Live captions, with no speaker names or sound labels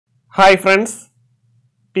Hi friends,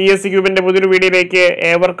 QUBE പുതിയൊരു വീഡിയോയിലേക്ക്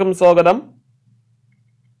ഏവർക്കും സ്വാഗതം.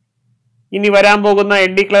 ഇനി വരാൻ പോകുന്ന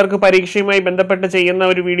LD ക്ലർക്ക് പരീക്ഷയുമായി ബന്ധപ്പെട്ട് ചെയ്യുന്ന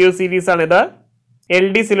ഒരു വീഡിയോ സീരീസ് ആണിത്.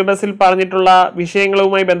 LD സിലബസിൽ പറഞ്ഞിട്ടുള്ള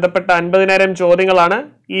വിഷയങ്ങളുമായി ബന്ധപ്പെട്ട 50,000 ചോദ്യങ്ങളാണ്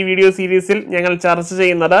ഈ വീഡിയോ സീരീസിൽ ഞങ്ങൾ ചർച്ച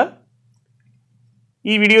ചെയ്യുന്നത്.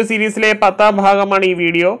 ഈ വീഡിയോ സീരീസിലെ 10ാം ഭാഗമാണ് ഈ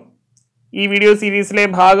വീഡിയോ. ഈ വീഡിയോ സീരീസിലെ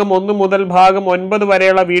ഭാഗം 1 മുതൽ ഭാഗം 9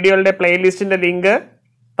 വരെയുള്ള വീഡിയോകളുടെ പ്ലേലിസ്റ്റിന്റെ ലിങ്ക്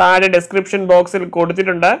താഴെ ഡിസ്ക്രിപ്ഷൻ ബോക്സിൽ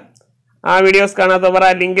കൊടുത്തിട്ടുണ്ട്. ആ വീഡിയോസ് കാണാത്തവർ ആ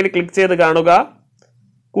ലിങ്കിൽ ക്ലിക്ക് ചെയ്ത് കാണുക.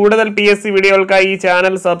 കൂടുതൽ PSC വീഡിയോകൾക്കായി ഈ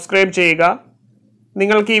ചാനൽ സബ്സ്ക്രൈബ് ചെയ്യുക.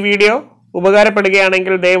 നിങ്ങൾക്ക് ഈ വീഡിയോ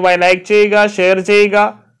ഉപകാരപ്പെടുകയാണെങ്കിൽ ദയവായി ലൈക്ക് ചെയ്യുക, ഷെയർ ചെയ്യുക.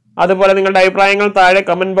 അതുപോലെ നിങ്ങളുടെ അഭിപ്രായങ്ങൾ താഴെ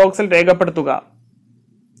കമന്റ് ബോക്സിൽ രേഖപ്പെടുത്തുക.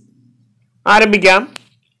 ആരംഭിക്കാം.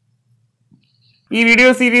 ഈ വീഡിയോ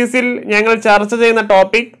സീരീസിൽ ഞങ്ങൾ ചർച്ച ചെയ്യുന്ന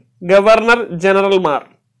ടോപ്പിക് ഗവർണർ ജനറൽമാർ.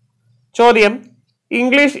 ചോദ്യം: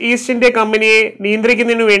 ഇംഗ്ലീഷ് ഈസ്റ്റ് ഇന്ത്യ കമ്പനിയെ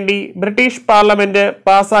നിയന്ത്രിക്കുന്നതിനു വേണ്ടി ബ്രിട്ടീഷ് പാർലമെന്റ്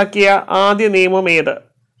പാസാക്കിയ ആദ്യ നിയമം ഏത്?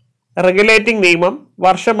 റെഗുലേറ്റിംഗ് നിയമം,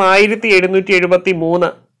 വർഷം 1773.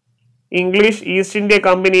 ഇംഗ്ലീഷ് ഈസ്റ്റ് ഇന്ത്യ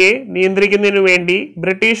കമ്പനിയെ നിയന്ത്രിക്കുന്നതിനു വേണ്ടി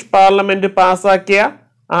ബ്രിട്ടീഷ് പാർലമെന്റ് പാസാക്കിയ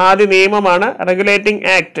ആദ്യ നിയമമാണ് റെഗുലേറ്റിംഗ്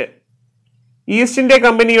ആക്ട്. ഈസ്റ്റ് ഇന്ത്യ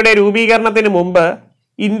കമ്പനിയുടെ രൂപീകരണത്തിന് മുമ്പ്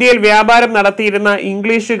ഇന്ത്യയിൽ വ്യാപാരം നടത്തിയിരുന്ന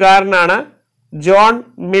ഇംഗ്ലീഷുകാരനാണ് ജോൺ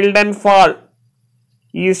മിൽഡൻ ഫാൾ.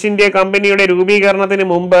 ഈസ്റ്റ് ഇന്ത്യ കമ്പനിയുടെ രൂപീകരണത്തിന്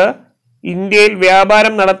മുമ്പ് ഇന്ത്യയിൽ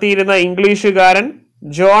വ്യാപാരം നടത്തിയിരുന്ന ഇംഗ്ലീഷുകാരൻ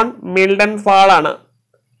ജോൺ മിൽഡൻ ഫാൾ ആണ്.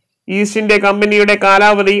 ഈസ്റ്റ് ഇന്ത്യ കമ്പനിയുടെ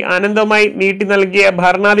കാലാവധി അനന്തമായി നീട്ടി നൽകിയ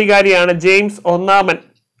ഭരണാധികാരിയാണ് ജെയിംസ് ഒന്നാമൻ.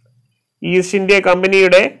 ഈസ്റ്റ് ഇന്ത്യ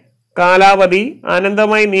കമ്പനിയുടെ കാലാവധി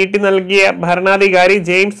അനന്തമായി നീട്ടി നൽകിയ ഭരണാധികാരി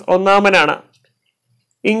ജെയിംസ് ഒന്നാമനാണ്.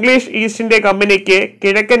 ഇംഗ്ലീഷ് ഈസ്റ്റ് ഇന്ത്യ കമ്പനിക്ക്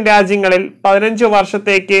കിഴക്കൻ രാജ്യങ്ങളിൽ 15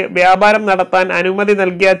 വർഷത്തേക്ക് വ്യാപാരം നടത്താൻ അനുമതി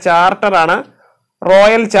നൽകിയ ചാർട്ടറാണ്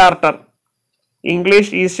royal charter.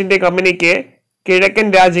 English east India കമ്പനിക്ക് കിഴക്കൻ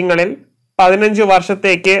രാജ്യങ്ങളിൽ 15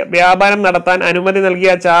 വർഷത്തേക്ക് വ്യാപാരം നടത്താൻ അനുമതി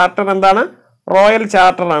നൽകിയ ചാർട്ടർ എന്താണ്? റോയൽ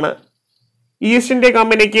ചാർട്ടറാണ്. ഈസ്റ്റ് ഇന്ത്യ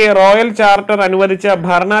കമ്പനിക്ക് റോയൽ ചാർട്ടർ അനുവദിച്ച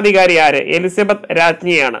ഭരണാധികാരി ആര്? Elizabeth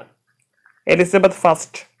രാജ്ഞിയാണ്. Elizabeth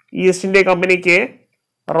first. East India കമ്പനിക്ക്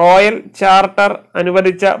റോയൽ ചാർട്ടർ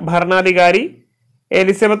അനുവദിച്ച ഭരണാധികാരി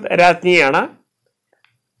എലിസബത്ത് രാജ്ഞിയാണ്.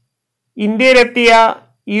 ഇന്ത്യയിലെത്തിയ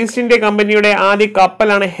ഈസ്റ്റ് ഇന്ത്യ കമ്പനിയുടെ ആദ്യ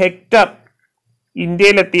കപ്പലാണ് ഹെക്ടർ.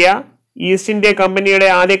 ഇന്ത്യയിലെത്തിയ ഈസ്റ്റ് ഇന്ത്യ കമ്പനിയുടെ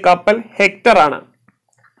ആദ്യ കപ്പൽ ഹെക്ടർ ആണ്.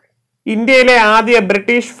 ഇന്ത്യയിലെ ആദ്യ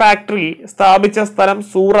ബ്രിട്ടീഷ് ഫാക്ടറി സ്ഥാപിച്ച സ്ഥലം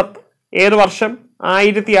സൂറത്ത്. ഏത് വർഷം?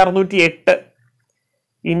 1608.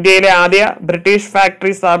 ഇന്ത്യയിലെ ആദ്യ ബ്രിട്ടീഷ്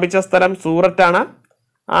ഫാക്ടറി സ്ഥാപിച്ച സ്ഥലം സൂറത്ത് ആണ്.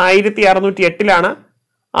 1608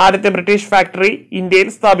 ആദ്യത്തെ ബ്രിട്ടീഷ് ഫാക്ടറി ഇന്ത്യയിൽ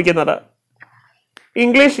സ്ഥാപിക്കുന്നത്.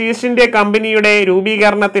 ഇംഗ്ലീഷ് ഈസ്റ്റ് ഇന്ത്യ കമ്പനിയുടെ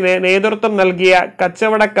രൂപീകരണത്തിന് നേതൃത്വം നൽകിയ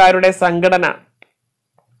കച്ചവടക്കാരുടെ സംഘടന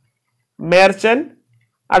മെർച്ചന്റ്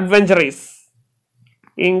അഡ്വഞ്ചറീസ്.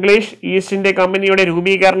 ഇംഗ്ലീഷ് ഈസ്റ്റ് ഇന്ത്യ കമ്പനിയുടെ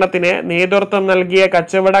രൂപീകരണത്തിന് നേതൃത്വം നൽകിയ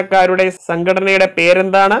കച്ചവടക്കാരുടെ സംഘടനയുടെ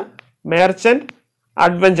പേരെന്താണ്? മെർച്ചന്റ്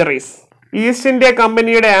അഡ്വഞ്ചറീസ്. ഈസ്റ്റ് ഇന്ത്യ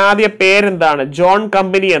കമ്പനിയുടെ ആദ്യ പേരെന്താണ്? ജോൺ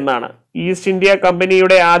കമ്പനി എന്നാണ്. ഈസ്റ്റ് ഇന്ത്യ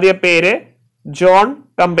കമ്പനിയുടെ ആദ്യ പേര് John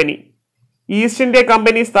company. East India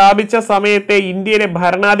company സ്ഥാപിച്ച സമയത്തെ ഇന്ത്യയിലെ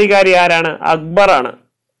ഭരണാധികാരി ആരാണ്? അക്ബർ ആണ്.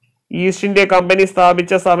 ഈസ്റ്റ് ഇന്ത്യ കമ്പനി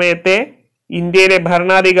സ്ഥാപിച്ച സമയത്തെ ഇന്ത്യയിലെ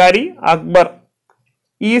ഭരണാധികാരി അക്ബർ.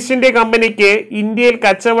 ഈസ്റ്റ് ഇന്ത്യ കമ്പനിക്ക് ഇന്ത്യയിൽ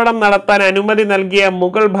കച്ചവടം നടത്താൻ അനുമതി നൽകിയ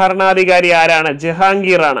മുഗൾ ഭരണാധികാരി ആരാണ്?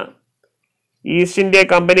 ജഹാംഗീർ ആണ്. ഈസ്റ്റ് ഇന്ത്യ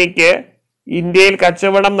കമ്പനിക്ക് ഇന്ത്യയിൽ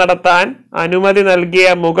കച്ചവടം നടത്താൻ അനുമതി നൽകിയ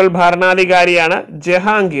മുഗൾ ഭരണാധികാരിയാണ്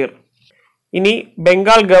ജഹാംഗീർ. ഇനി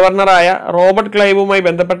ബംഗാൾ ഗവർണറായ റോബർട്ട് ക്ലൈവുമായി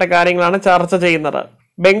ബന്ധപ്പെട്ട കാര്യങ്ങളാണ് ചർച്ച ചെയ്യുന്നത്.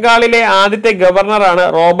 ബംഗാളിലെ ആദ്യത്തെ ഗവർണറാണ്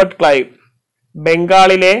റോബർട്ട് ക്ലൈവ്.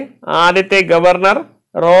 ബംഗാളിലെ ആദ്യത്തെ ഗവർണർ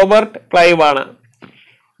റോബർട്ട് ക്ലൈവ് ആണ്.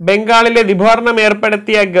 ബംഗാളിലെ ദ്വിഭരണം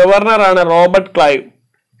ഏർപ്പെടുത്തിയ ഗവർണറാണ് റോബർട്ട് ക്ലൈവ്.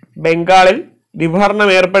 ബംഗാളിൽ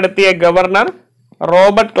ദ്വിഭരണം ഏർപ്പെടുത്തിയ ഗവർണർ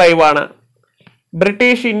റോബർട്ട് ക്ലൈവ് ആണ്.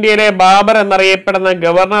 ബ്രിട്ടീഷ് ഇന്ത്യയിലെ ബാബർ എന്നറിയപ്പെടുന്ന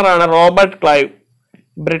ഗവർണറാണ് റോബർട്ട് ക്ലൈവ്.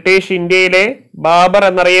 ബ്രിട്ടീഷ് ഇന്ത്യയിലെ ബാബർ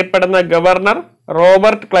എന്നറിയപ്പെടുന്ന ഗവർണർ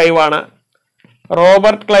റോബർട്ട് ക്ലൈവ് ആണ്.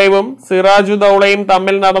 റോബർട്ട് ക്ലൈവും സിറാജുദ്ദൗളയും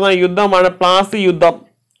തമ്മിൽ നടന്ന യുദ്ധമാണ് പ്ലാസി യുദ്ധം.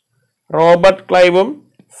 റോബർട്ട് ക്ലൈവും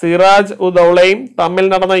സിറാജ് ഉദ്ദൗളയും തമ്മിൽ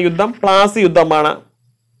നടന്ന യുദ്ധം പ്ലാസി യുദ്ധമാണ്.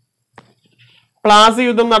 പ്ലാസി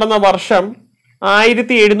യുദ്ധം നടന്ന വർഷം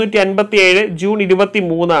 1757 ജൂൺ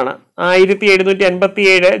 23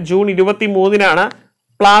 1757 ജൂൺ 23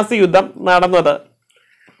 പ്ലാസി യുദ്ധം നടന്നത്.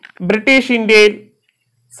 ബ്രിട്ടീഷ് ഇന്ത്യയിൽ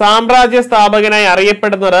സാമ്രാജ്യ സ്ഥാപകനായി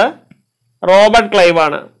അറിയപ്പെടുന്നത് റോബർട്ട് ക്ലൈവ്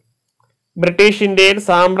ആണ്. ബ്രിട്ടീഷ് ഇന്ത്യയിൽ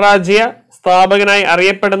സാമ്രാജ്യ സ്ഥാപകനായി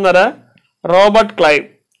അറിയപ്പെടുന്നത് റോബർട്ട് ക്ലൈവ്.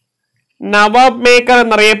 നവാബ് മേക്കർ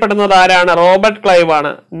എന്നറിയപ്പെടുന്നത് ആരാണ്? റോബർട്ട് ക്ലൈവ്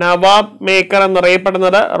ആണ്. നവാബ് മേക്കർ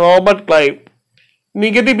എന്നറിയപ്പെടുന്നത് റോബർട്ട് ക്ലൈവ്.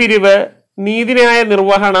 നികുതി പിരിവ് നീതിന്യായ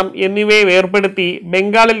നിർവഹണം എന്നിവയെ ഏർപ്പെടുത്തി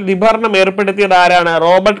ബംഗാളിൽ ദ്വിഭരണം ഏർപ്പെടുത്തിയത് ആരാണ്?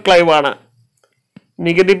 റോബർട്ട് ക്ലൈവ് ആണ്.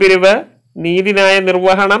 നികുതി പിരിവ്, നീതിന്യായ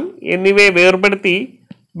നിർവഹണം എന്നിവയെ ഏർപ്പെടുത്തി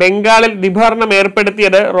ബംഗാളിൽ ദ്വിഭരണം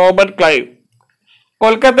ഏർപ്പെടുത്തിയത് റോബർട്ട് ക്ലൈവ്.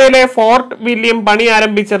 കൊൽക്കത്തയിലെ ഫോർട്ട് വില്യം പണി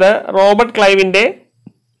ആരംഭിച്ചത് റോബർട്ട് ക്ലൈവിന്റെ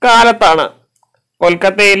കാലത്താണ്.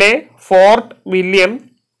 കൊൽക്കത്തയിലെ ഫോർട്ട് വില്യം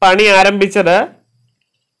പണി ആരംഭിച്ചത്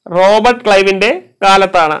റോബർട്ട് ക്ലൈവിന്റെ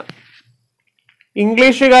കാലത്താണ്.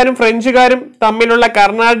 ഇംഗ്ലീഷുകാരും ഫ്രഞ്ചുകാരും തമ്മിലുള്ള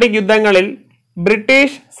കർണാട്ടിക് യുദ്ധങ്ങളിൽ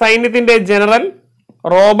ബ്രിട്ടീഷ് സൈന്യത്തിന്റെ ജനറൽ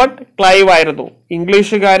റോബർട്ട് ക്ലൈവ് ആയിരുന്നു.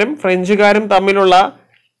 ഇംഗ്ലീഷുകാരും ഫ്രഞ്ചുകാരും തമ്മിലുള്ള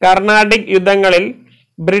കർണാട്ടിക് യുദ്ധങ്ങളിൽ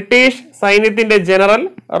ബ്രിട്ടീഷ് സൈന്യത്തിന്റെ ജനറൽ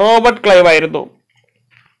റോബർട്ട് ക്ലൈവ് ആയിരുന്നു.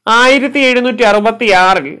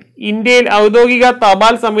 1766 ഇന്ത്യയിൽ ഔദ്യോഗിക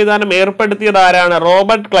തപാൽ സംവിധാനം ഏർപ്പെടുത്തിയത് ആരാണ്?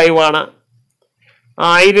 റോബർട്ട് ക്ലൈവ് ആണ്.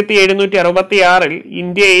 1766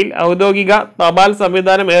 ഇന്ത്യയിൽ ഔദ്യോഗിക തപാൽ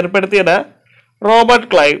സംവിധാനം ഏർപ്പെടുത്തിയത് റോബർട്ട്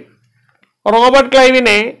ക്ലൈവ്. റോബർട്ട്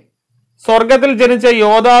ക്ലൈവിനെ സ്വർഗത്തിൽ ജനിച്ച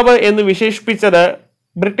യോദ്ധാവ് എന്ന് വിശേഷിപ്പിച്ചത്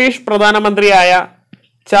ബ്രിട്ടീഷ് പ്രധാനമന്ത്രിയായ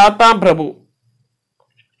ചാത്താം പ്രഭു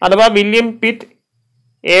അഥവാ വില്യം പിറ്റ്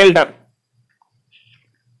ഏൽഡർ.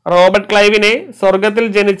 റോബർട്ട് ക്ലൈവിനെ സ്വർഗത്തിൽ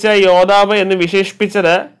ജനിച്ച യോദ്ധാവ് എന്ന്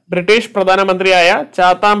വിശേഷിപ്പിച്ചത് ബ്രിട്ടീഷ് പ്രധാനമന്ത്രിയായ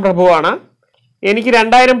ചാത്താം പ്രഭുവാണ്. എനിക്ക്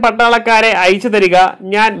 2000 പട്ടാളക്കാരെ അയച്ചു തരിക,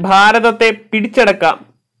 ഞാൻ ഭാരതത്തെ പിടിച്ചടക്കാം.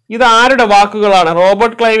 ഇത് ആരുടെ വാക്കുകളാണ്?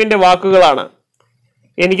 റോബർട്ട് ക്ലൈവിന്റെ വാക്കുകളാണ്.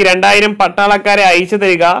 എനിക്ക് 2000 പട്ടാളക്കാരെ അയച്ചു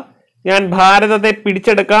തരിക, ഞാൻ ഭാരതത്തെ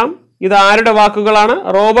പിടിച്ചെടുക്കാം. ഇത് ആരുടെ വാക്കുകളാണ്?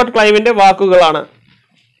 റോബർട്ട് ക്ലൈവിന്റെ വാക്കുകളാണ്.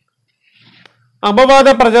 അപവാദ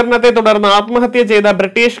പ്രചരണത്തെ തുടർന്ന് ആത്മഹത്യ ചെയ്ത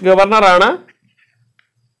ബ്രിട്ടീഷ് ഗവർണറാണ്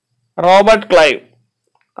റോബർട്ട് ക്ലൈവ്.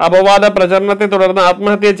 അപവാദ പ്രചരണത്തെ തുടർന്ന്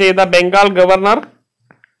ആത്മഹത്യ ചെയ്ത ബംഗാൾ ഗവർണർ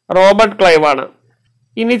റോബർട്ട് ക്ലൈവ് ആണ്.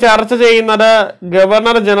 ഇനി ചർച്ച ചെയ്യുന്നത്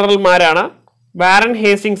ഗവർണർ ജനറൽമാരാണ്. വാരൻ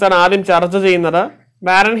ഹേസ്റ്റിങ്സ് ആണ് ആദ്യം ചർച്ച ചെയ്യുന്നത്.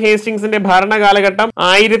 വാരൻ ഹേസ്റ്റിങ്സിന്റെ ഭരണകാലഘട്ടം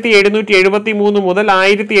 1773 മുതൽ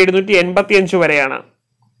 1785 വരെയാണ്.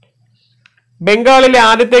 ബംഗാളിലെ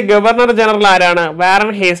ആദ്യത്തെ ഗവർണർ ജനറൽ ആരാണ്?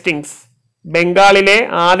 Warren Hastings. ബംഗാളിലെ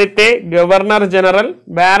ആദ്യത്തെ ഗവർണർ ജനറൽ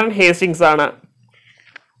വാരൻ ഹേസ്റ്റിങ്സ് ആണ്.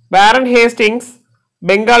 വാരൻ ഹേസ്റ്റിങ്സ്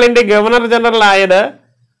ബംഗാളിന്റെ ഗവർണർ ജനറൽ ആയത്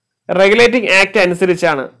റെഗുലേറ്റിംഗ് ആക്ട്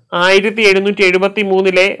അനുസരിച്ചാണ്.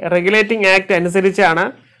 1773 റെഗുലേറ്റിംഗ് ആക്ട് അനുസരിച്ചാണ്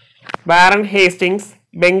വാരൻ ഹേസ്റ്റിങ്സ്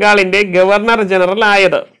ബംഗാളിന്റെ ഗവർണർ ജനറൽ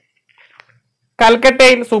ആയത്.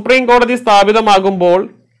 കൽക്കട്ടയിൽ സുപ്രീം കോടതി സ്ഥാപിതമാകുമ്പോൾ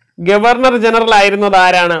ഗവർണർ ജനറൽ ആയിരുന്നത്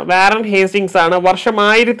ആരാണ്? വാരൻ ഹേസ്റ്റിങ്സ് ആണ്. വർഷം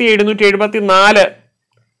 1774.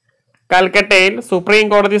 കൽക്കട്ടയിൽ സുപ്രീം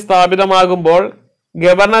കോടതി സ്ഥാപിതമാകുമ്പോൾ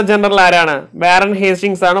ഗവർണർ ജനറൽ ആരാണ്? വാരൻ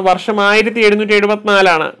ഹേസ്റ്റിങ്സ് ആണ്. വർഷം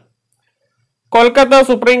 1774 കൊൽക്കത്ത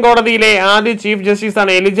സുപ്രീം കോടതിയിലെ ആദ്യ ചീഫ് ജസ്റ്റിസ്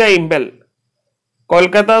ആണ് എലിജ ഇംബൽ.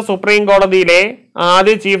 കൊൽക്കത്ത സുപ്രീം കോടതിയിലെ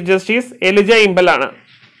ആദ്യ ചീഫ് ജസ്റ്റിസ് എലിജ ഇംബൽ ആണ്.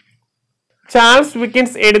 ചാൾസ്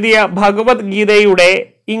വിക്കിൻസ് എഴുതിയ ഭഗവത്ഗീതയുടെ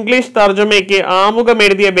ഇംഗ്ലീഷ് തർജ്ജമയ്ക്ക് ആമുഖം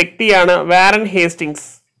എഴുതിയ വ്യക്തിയാണ് വാരൻ ഹേസ്റ്റിങ്സ്.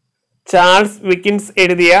 ചാൾസ് വിക്കിൻസ്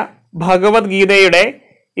എഴുതിയ ഭഗവത്ഗീതയുടെ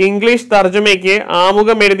ഇംഗ്ലീഷ് തർജ്ജമയ്ക്ക്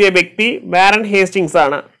ആമുഖം എഴുതിയ വ്യക്തി വാരൻ ഹേസ്റ്റിങ്സ്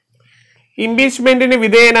ആണ്. ഇംപീച്ച്മെന്റിന്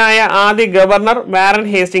വിധേയനായ ആദ്യ ഗവർണർ വാരൻ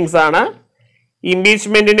ഹേസ്റ്റിങ്സ് ആണ്.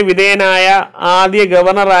 ഇംപീച്ച്മെന്റിന് വിധേയനായ ആദ്യ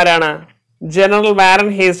ഗവർണർ ആരാണ്? ജനറൽ വാരൻ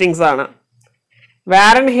ഹേസ്റ്റിങ്സ് ആണ്.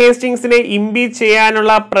 വാരൻ ഹേസ്റ്റിങ്സിനെ ഇംപീച്ച്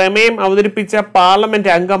ചെയ്യാനുള്ള പ്രമേയം അവതരിപ്പിച്ച പാർലമെന്റ്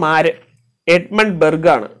അംഗം ആര്? എഡ്മണ്ട് ബെർഗ്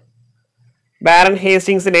ആണ്. വാരൻ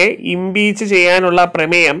ഹേസ്റ്റിങ്സിനെ ഇംപീച്ച് ചെയ്യാനുള്ള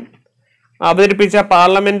പ്രമേയം അവതരിപ്പിച്ച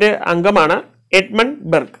പാർലമെന്റ് അംഗമാണ് എഡ്മണ്ട്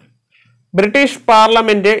ബെർഗ്. ബ്രിട്ടീഷ്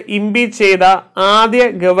പാർലമെന്റ് ഇംപീച്ച് ചെയ്ത ആദ്യ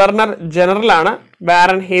ഗവർണർ ജനറലാണ്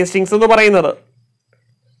വാരൻ ഹേസ്റ്റിങ്സ് എന്ന് പറയുന്നത്.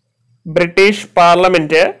 ബ്രിട്ടീഷ്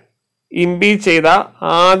പാർലമെന്റ് ഇംപീച്ച് ചെയ്ത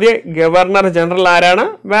ആദ്യ ഗവർണർ ജനറൽ ആരാണ്?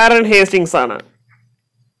 വാരൻ ഹേസ്റ്റിങ്സ് ആണ്.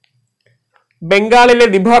 ബംഗാളിലെ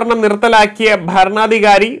ദ്വിഭരണം നിർത്തലാക്കിയ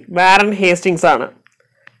ഭരണാധികാരി വാരൻ ഹേസ്റ്റിങ്സ് ആണ്.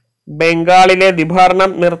 ബംഗാളിലെ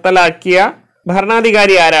ദ്വിഭരണം നിർത്തലാക്കിയ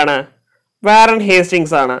ഭരണാധികാരി ആരാണ്? വാരൻ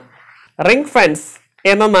ഹേസ്റ്റിങ്സ് ആണ്. റിംഗ് ഫെൻസ്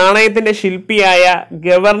എന്ന നാണയത്തിന്റെ ശില്പിയായ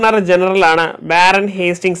ഗവർണർ ജനറൽ ആണ് വാരൻ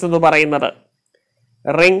ഹേസ്റ്റിങ്സ് എന്ന് പറയുന്നത്.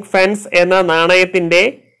 റിംഗ് ഫെൻസ് എന്ന നാണയത്തിന്റെ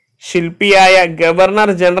ശില്പിയായ ഗവർണർ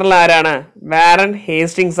ജനറൽ ആരാണ്? വാരൻ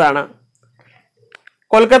ഹേസ്റ്റിങ്സ് ആണ്.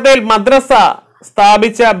 കൊൽക്കത്തയിൽ മദ്രസ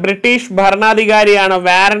സ്ഥാപിച്ച ബ്രിട്ടീഷ് ഭരണാധികാരിയാണ്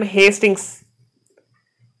വാരൻ ഹേസ്റ്റിങ്സ്.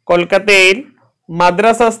 കൊൽക്കത്തയിൽ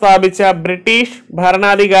മദ്രസ സ്ഥാപിച്ച ബ്രിട്ടീഷ്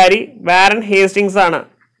ഭരണാധികാരി വാരൻ ഹേസ്റ്റിങ്സ് ആണ്.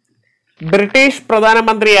 ബ്രിട്ടീഷ്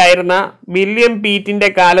പ്രധാനമന്ത്രിയായിരുന്ന വില്യം പീറ്റിന്റെ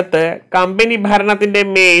കാലത്ത് കമ്പനി ഭരണത്തിന്റെ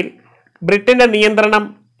മേൽ ബ്രിട്ടന്റെ നിയന്ത്രണം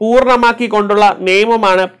പൂർണ്ണമാക്കിക്കൊണ്ടുള്ള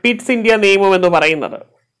നിയമമാണ് പിറ്റ്സ് ഇന്ത്യ നിയമം എന്ന് പറയുന്നത്.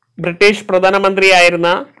 ബ്രിട്ടീഷ് പ്രധാനമന്ത്രിയായിരുന്ന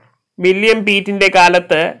വില്യം പീറ്റിന്റെ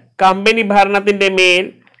കാലത്ത് കമ്പനി ഭരണത്തിന്റെ മേൽ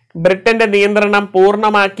ബ്രിട്ടന്റെ നിയന്ത്രണം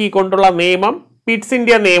പൂർണ്ണമാക്കിക്കൊണ്ടുള്ള നിയമം പിറ്റ്സ്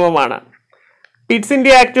ഇന്ത്യ നിയമമാണ്. പിറ്റ്സ്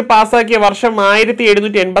ഇന്ത്യ ആക്ട് പാസ്സാക്കിയ വർഷം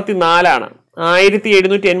 1784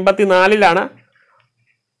 1784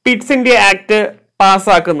 പിറ്റ്സ് ഇന്ത്യ ആക്ട്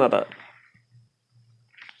പാസ്സാക്കുന്നത്.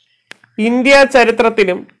 ഇന്ത്യ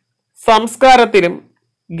ചരിത്രത്തിലും സംസ്കാരത്തിലും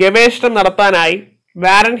ഗവേഷണം നടത്താനായി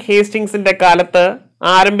വാരൻ ഹേസ്റ്റിങ്സിന്റെ കാലത്ത്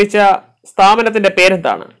ആരംഭിച്ച സ്ഥാപനത്തിന്റെ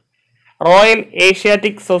പേരെന്താണ്? Royal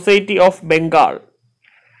Asiatic society of Bengal.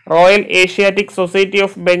 Royal Asiatic society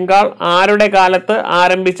of Bengal ആരുടെ കാലത്ത്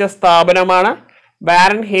ആരംഭിച്ച സ്ഥാപനമാണ്?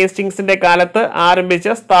 വാരൻ ഹേസ്റ്റിങ്സിന്റെ കാലത്ത് ആരംഭിച്ച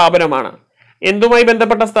സ്ഥാപനമാണ്. എന്തുമായി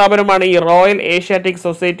ബന്ധപ്പെട്ട സ്ഥാപനമാണ് ഈ royal Asiatic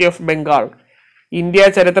society of Bengal? India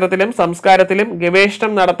ചരിത്രത്തിലും സംസ്കാരത്തിലും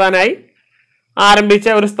ഗവേഷണം നടത്താനായി ആരംഭിച്ച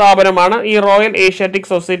ഒരു സ്ഥാപനമാണ് ഈ royal Asiatic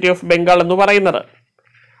society of Bengal എന്ന് പറയുന്നത്.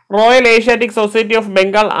 Royal Asiatic society of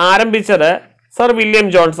Bengal ആരംഭിച്ചത് സർ വില്യം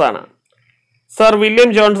ജോൺസ് ആണ്. സർ വില്യം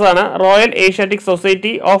ജോൺസ് ആണ് royal Asiatic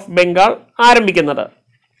society of Bengal ആരംഭിക്കുന്നത്.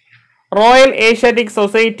 Royal Asiatic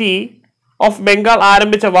society of Bengal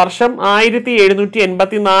ആരംഭിച്ച വർഷം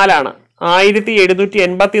 1784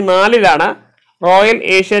 1784 royal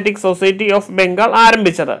Asiatic society of Bengal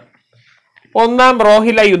ആരംഭിച്ചത്. ഒന്നാം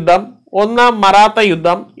റോഹില യുദ്ധം, ഒന്നാം മറാത്ത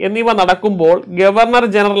യുദ്ധം എന്നിവ നടക്കുമ്പോൾ ഗവർണർ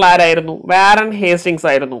ജനറൽ ആരായിരുന്നു? വാരൻ ഹേസ്റ്റിങ്സ്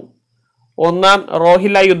ആയിരുന്നു. ഒന്നാം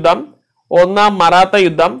റോഹില യുദ്ധം, ഒന്നാം മറാത്ത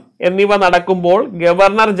യുദ്ധം എന്നിവ നടക്കുമ്പോൾ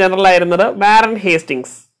ഗവർണർ ജനറൽ ആയിരുന്നത് വാരൻ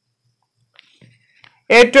ഹേസ്റ്റിങ്സ്.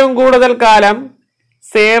 ഏറ്റവും കൂടുതൽ കാലം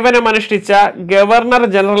സേവനമനുഷ്ഠിച്ച ഗവർണർ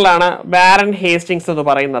ജനറലാണ് വാരൻ ഹേസ്റ്റിങ്സ് എന്ന്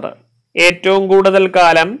പറയുന്നത്. ഏറ്റവും കൂടുതൽ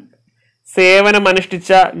കാലം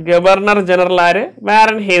സേവനമനുഷ്ഠിച്ച ഗവർണർ ജനറൽ ആര്?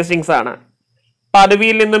 വാരൻ ഹേസ്റ്റിങ്സ് ആണ്.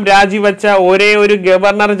 പദവിയിൽ നിന്നും രാജിവെച്ച ഒരേ ഒരു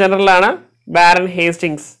ഗവർണർ ജനറലാണ് വാരൻ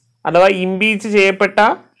ഹേസ്റ്റിങ്സ്, അഥവാ ഇംപീച്ച് ചെയ്യപ്പെട്ട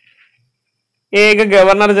ഏക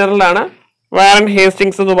ഗവർണർ ജനറലാണ് വാരൻ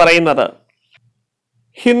ഹേസ്റ്റിങ്സ് എന്ന് പറയുന്നത്.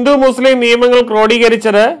 ഹിന്ദു മുസ്ലിം നിയമങ്ങൾ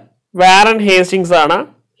ക്രോഡീകരിച്ചത് വാരൻ ഹേസ്റ്റിങ്സ് ആണ്.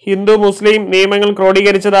 ഹിന്ദു മുസ്ലിം നിയമങ്ങൾ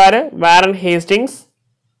ക്രോഡീകരിച്ചത് ആര്? Warren Hastings.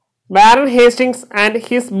 Warren Hastings and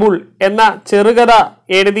his bull എന്ന ചെറുകഥ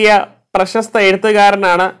എഴുതിയ പ്രശസ്ത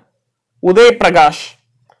എഴുത്തുകാരനാണ് Uday Prakash.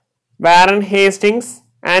 Warren Hastings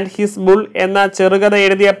and his bull എന്ന ചെറുകഥ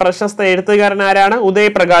എഴുതിയ പ്രശസ്ത എഴുത്തുകാരൻ ആരാണ്?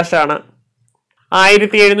 ഉദയ് പ്രകാശ് ആണ്.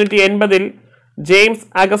 1780 James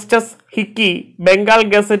Augustus hiki Bengal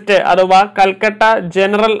gazette അഥവാ കൽക്കട്ട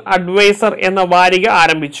ജനറൽ അഡ്വൈസർ എന്ന വാരിക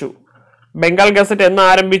ആരംഭിച്ചു. ബംഗാൾ ഗസറ്റ് എന്ന്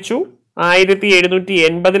ആരംഭിച്ചു?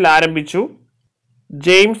 1780 ആരംഭിച്ചു.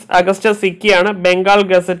 ജെയിംസ് അഗസ്റ്റസ് ഹിക്കിയാണ് ബംഗാൾ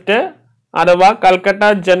ഗസറ്റ് അഥവാ കൽക്കട്ട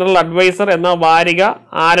ജനറൽ അഡ്വൈസർ എന്ന വാരിക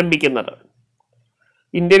ആരംഭിക്കുന്നത്.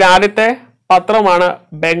 ഇന്ത്യയിലെ ആദ്യത്തെ പത്രമാണ്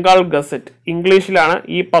ബംഗാൾ ഗസറ്റ്. ഇംഗ്ലീഷിലാണ്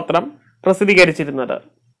ഈ പത്രം പ്രസിദ്ധീകരിച്ചിരുന്നത്.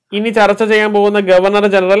 ഇനി ചർച്ച ചെയ്യാൻ പോകുന്ന ഗവർണർ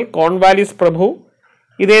ജനറൽ കോൺവാലിസ് പ്രഭു.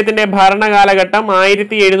 ഇദ്ദേഹത്തിന്റെ ഭരണകാലഘട്ടം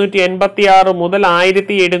 1786 മുതൽ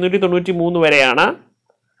 1793 വരെയാണ്.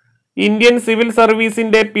 ഇന്ത്യൻ സിവിൽ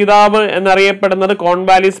സർവീസിന്റെ പിതാവ് എന്നറിയപ്പെടുന്നത്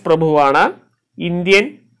കോൺവാലിസ് പ്രഭുവാണ്. ഇന്ത്യൻ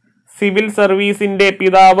സിവിൽ സർവീസിന്റെ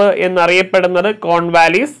പിതാവ് എന്നറിയപ്പെടുന്നത്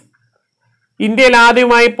കോൺവാലിസ്. ഇന്ത്യയിൽ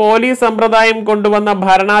ആദ്യമായി പോലീസ് സമ്പ്രദായം കൊണ്ടുവന്ന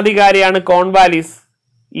ഭരണാധികാരിയാണ് കോൺവാലിസ്.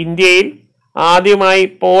 ഇന്ത്യയിൽ ആദ്യമായി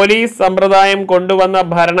പോലീസ് സമ്പ്രദായം കൊണ്ടുവന്ന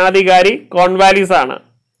ഭരണാധികാരി കോൺവാലിസ് ആണ്.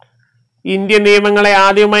 ഇന്ത്യൻ നിയമങ്ങളെ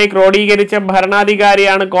ആദ്യമായി ക്രോഡീകരിച്ച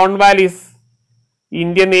ഭരണാധികാരിയാണ് കോൺവാലിസ്.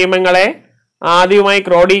 ഇന്ത്യൻ നിയമങ്ങളെ ആദ്യമായി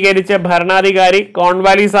ക്രോഡീകരിച്ച ഭരണാധികാരി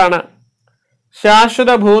കോൺവാലിസ് ആണ്.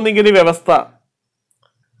 ശാശ്വത ഭൂനികുതി വ്യവസ്ഥ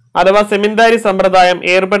അഥവാ സെമിന്ദാരി സമ്പ്രദായം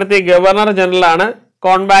ഏർപ്പെടുത്തിയ ഗവർണർ ജനറലാണ്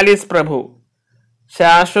കോൺവാലിസ് പ്രഭു.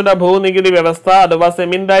 ശാശ്വത ഭൂനികുതി വ്യവസ്ഥ അഥവാ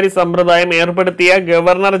സെമിന്ദാരി സമ്പ്രദായം ഏർപ്പെടുത്തിയ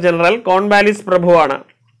ഗവർണർ ജനറൽ കോൺവാലിസ് പ്രഭുവാണ്.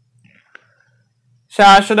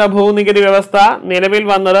 ശാശ്വത ഭൂനികുതി വ്യവസ്ഥ നിലവിൽ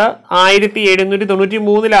വന്നത്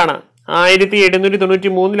 1793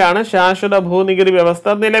 1793 ശാശ്വത ഭൂനികുതി വ്യവസ്ഥ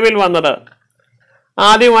നിലവിൽ വന്നത്.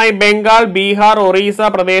 ആദ്യമായി ബംഗാൾ, ബീഹാർ, ഒറീസ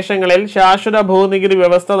പ്രദേശങ്ങളിൽ ശാശ്വത ഭൂനികുതി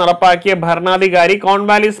വ്യവസ്ഥ നടപ്പാക്കിയ ഭരണാധികാരി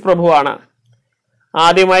കോൺവാലിസ് പ്രഭുവാണ്.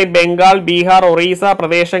 ആദ്യമായി ബംഗാൾ, ബീഹാർ, ഒറീസ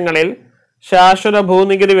പ്രദേശങ്ങളിൽ ശാശ്വത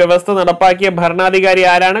ഭൂനികുതി വ്യവസ്ഥ നടപ്പാക്കിയ ഭരണാധികാരി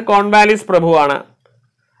ആരാണ്? കോൺവാലിസ് പ്രഭുവാണ്.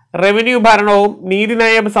 റവന്യൂ ഭരണവും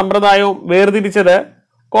നീതിന്യായ സമ്പ്രദായവും വേർതിരിച്ചത്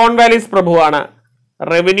കോൺവാലിസ് പ്രഭുവാണ്.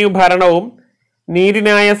 റവന്യൂ ഭരണവും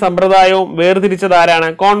നീതിന്യായ സമ്പ്രദായവും വേർതിരിച്ചത് ആരാണ്?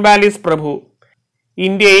 കോൺവാലിസ് പ്രഭു.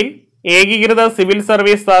 ഇന്ത്യയിൽ ഏകീകൃത സിവിൽ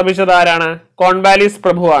സർവീസ് സ്ഥാപിച്ചത് ആരാണ്? കോൺവാലിസ്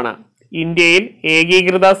പ്രഭുവാണ്. ഇന്ത്യയിൽ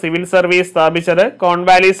ഏകീകൃത സിവിൽ സർവീസ് സ്ഥാപിച്ചത്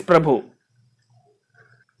കോൺവാലിസ് പ്രഭു.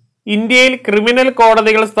 ഇന്ത്യയിൽ ക്രിമിനൽ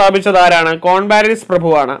കോടതികൾ സ്ഥാപിച്ചത് ആരാണ്? കോൺവാലിസ്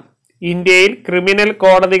പ്രഭുവാണ്. ഇന്ത്യയിൽ ക്രിമിനൽ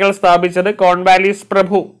കോടതികൾ സ്ഥാപിച്ചത് കോൺവാലിസ്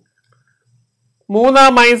പ്രഭു.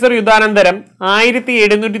 മൂന്നാം മൈസൂർ യുദ്ധാനന്തരം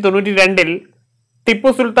 1792 ടിപ്പു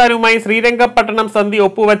സുൽത്താനുമായി ശ്രീരംഗപട്ടണം സന്ധി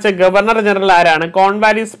ഒപ്പുവെച്ച ഗവർണർ ജനറൽ ആരാണ്?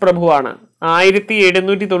 കോൺവാലിസ് പ്രഭുവാണ്.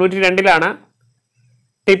 1792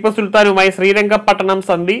 ടിപ്പു സുൽത്താനുമായി ശ്രീരംഗപട്ടണം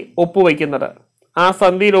സന്ധി ഒപ്പുവെക്കുന്നത്. ആ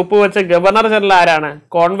സന്ധിയിൽ ഒപ്പുവെച്ച ഗവർണർ ജനറൽ ആരാണ്?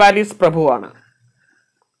 കോൺവാലിസ് പ്രഭുവാണ്.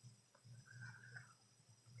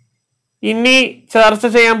 ഇനി ചർച്ച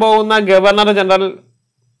ചെയ്യാൻ പോകുന്ന ഗവർണർ ജനറൽ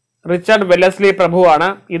റിച്ചാർഡ് വെല്ലസ്ലി പ്രഭുവാണ്.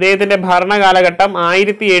 ഇദ്ദേഹത്തിന്റെ ഭരണകാലഘട്ടം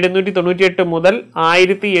 1798 മുതൽ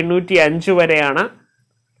 1805 വരെയാണ്.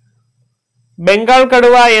 ബംഗാൾ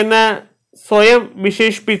കടുവ എന്ന് സ്വയം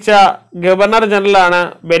വിശേഷിപ്പിച്ച ഗവർണർ ജനറലാണ്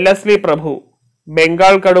വെല്ലസ്ലി പ്രഭു.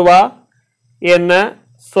 ബംഗാൾ കടുവ എന്ന്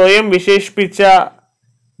സ്വയം വിശേഷിപ്പിച്ച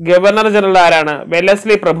ഗവർണർ ജനറൽ ആരാണ്?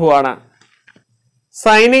 വെല്ലസ്ലി പ്രഭുവാണ്.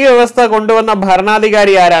 സൈനിക വ്യവസ്ഥ കൊണ്ടുവന്ന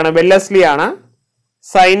ഭരണാധികാരി ആരാണ്? വെല്ലസ്ലി ആണ്.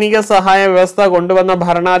 സൈനിക സഹായ വ്യവസ്ഥ കൊണ്ടുവന്ന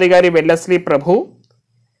ഭരണാധികാരി വെല്ലസ്ലി പ്രഭു.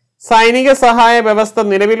 സൈനിക സഹായ വ്യവസ്ഥ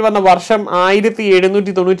നിലവിൽ വന്ന വർഷം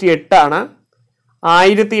 1798 ആണ്.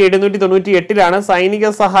 1798 സൈനിക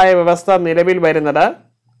സഹായ വ്യവസ്ഥ നിലവിൽ വരുന്നത്.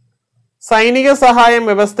 സൈനിക സഹായം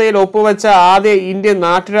വ്യവസ്ഥയിൽ ഒപ്പുവെച്ച ആദ്യ ഇന്ത്യൻ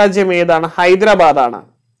നാട്ടുരാജ്യം ഏതാണ്? ഹൈദരാബാദാണ്.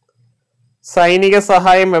 സൈനിക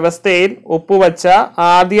സഹായം വ്യവസ്ഥയിൽ ഒപ്പുവെച്ച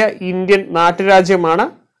ആദ്യ ഇന്ത്യൻ നാട്ടുരാജ്യമാണ്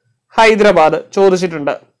ഹൈദരാബാദ്.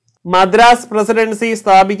 ചോദിച്ചിട്ടുണ്ട്. മദ്രാസ് പ്രസിഡൻസി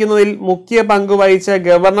സ്ഥാപിക്കുന്നതിൽ മുഖ്യ പങ്കുവഹിച്ച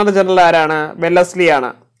ഗവർണർ ജനറൽ ആരാണ്? വെല്ലസ്ലി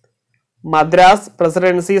ആണ്. മദ്രാസ്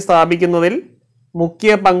പ്രസിഡൻസി സ്ഥാപിക്കുന്നതിൽ മുഖ്യ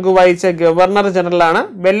പങ്കുവഹിച്ച ഗവർണർ ജനറലാണ്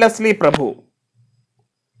വെല്ലസ്ലി പ്രഭു.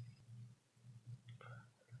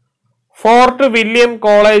 ഫോർട്ട് വില്യം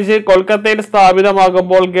കോളേജ് കൊൽക്കത്തയിൽ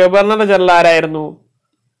സ്ഥാപിതമാകുമ്പോൾ ഗവർണർ ജനറൽ ആരായിരുന്നു?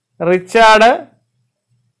 റിച്ചാർഡ്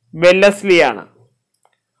വെല്ലസ്ലി ആണ്.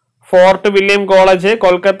 ഫോർട്ട് വില്യം കോളേജ്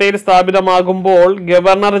കൊൽക്കത്തയിൽ സ്ഥാപിതമാകുമ്പോൾ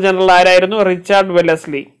ഗവർണർ ജനറൽ ആരായിരുന്നു? Richard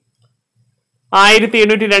Wellesley.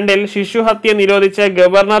 1802 ശിശുഹത്യ നിരോധിച്ച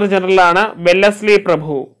ഗവർണർ ജനറലാണ് വെല്ലസ്ലി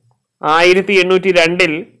പ്രഭു.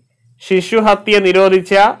 1802 ശിശുഹത്യ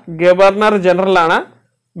നിരോധിച്ച ഗവർണർ ജനറലാണ്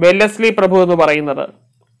വെല്ലസ്ലി പ്രഭു എന്ന് പറയുന്നത്.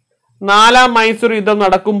 4ാം മൈസൂർ യുദ്ധം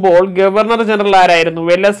നടക്കുമ്പോൾ ഗവർണർ ജനറൽ ആരായിരുന്നു?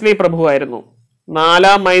 വെല്ലസ്ലി പ്രഭു ആയിരുന്നു.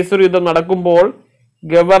 4ാം മൈസൂർ യുദ്ധം നടക്കുമ്പോൾ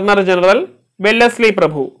ഗവർണർ ജനറൽ വെല്ലസ്ലി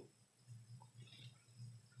പ്രഭു.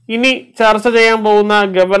 ഇനി ചർച്ച ചെയ്യാൻ പോകുന്ന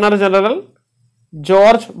ഗവർണർ ജനറൽ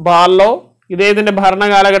ജോർജ് ബാർലോ. ഇദ്ദേഹത്തിന്റെ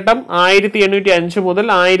ഭരണകാലഘട്ടം 1805 മുതൽ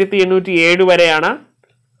 1807 വരെയാണ്.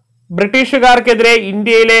 ബ്രിട്ടീഷുകാർക്കെതിരെ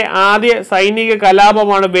ഇന്ത്യയിലെ ആദ്യ സൈനിക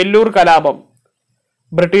കലാപമാണ് വെല്ലൂർ കലാപം.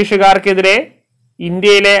 ബ്രിട്ടീഷുകാർക്കെതിരെ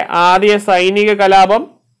ഇന്ത്യയിലെ ആദ്യ സൈനിക കലാപം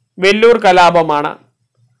വെല്ലൂർ കലാപമാണ്.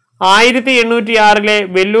 1806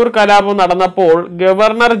 വെല്ലൂർ കലാപം നടന്നപ്പോൾ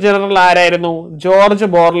ഗവർണർ ജനറൽ ആരായിരുന്നു? ജോർജ്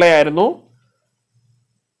ബോർലെ ആയിരുന്നു.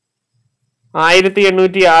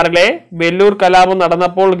 1806 വെല്ലൂർ കലാപം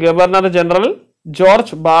നടന്നപ്പോൾ governor general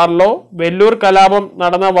George Barlow. Vellore കലാപം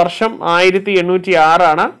നടന്ന വർഷം 1806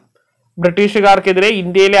 ആണ്. ബ്രിട്ടീഷുകാർക്കെതിരെ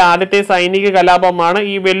ഇന്ത്യയിലെ ആദ്യത്തെ സൈനിക കലാപമാണ്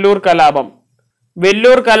ഈ വെല്ലൂർ കലാപം.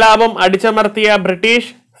 വെല്ലൂർ കലാപം അടിച്ചമർത്തിയ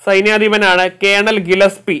ബ്രിട്ടീഷ് സൈന്യാധിപനാണ് കേണൽ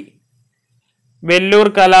ഗിലസ്പി. വെല്ലൂർ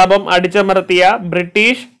കലാപം അടിച്ചമർത്തിയ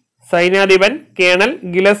ബ്രിട്ടീഷ് സൈന്യാധിപൻ കേണൽ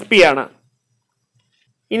ഗിലസ്പിയാണ്.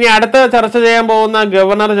 ഇനി അടുത്ത ചർച്ച ചെയ്യാൻ പോകുന്ന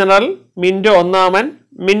ഗവർണർ ജനറൽ മിന്റോ ഒന്നാമൻ.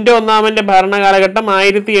 മിന്റോ ഒന്നാമന്റെ ഭരണകാലഘട്ടം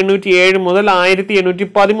 1807 മുതൽ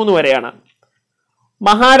 1813 വരെയാണ്.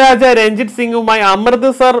 മഹാരാജ രഞ്ജിത് സിംഗുമായി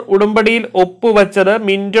അമൃത്സർ ഉടമ്പടിയിൽ ഒപ്പുവെച്ചത്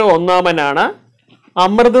മിന്റോ ഒന്നാമനാണ്.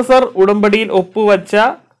 അമൃത്സർ ഉടമ്പടിയിൽ ഒപ്പുവെച്ച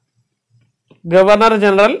ഗവർണർ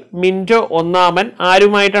ജനറൽ മിന്റോ ഒന്നാമൻ.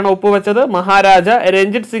 ആരുമായിട്ടാണ് ഒപ്പുവെച്ചത്? മഹാരാജ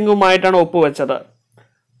രഞ്ജിത് സിംഗുമായിട്ടാണ് ഒപ്പുവെച്ചത്.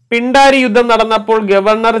 പിണ്ടാരി യുദ്ധം നടന്നപ്പോൾ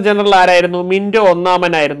ഗവർണർ ജനറൽ ആരായിരുന്നു? മിന്റോ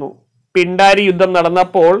ഒന്നാമനായിരുന്നു. പിണ്ടാരി യുദ്ധം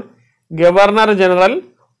നടന്നപ്പോൾ ഗവർണർ ജനറൽ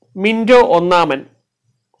മിന്റോ ഒന്നാമൻ.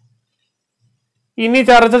 ഇനി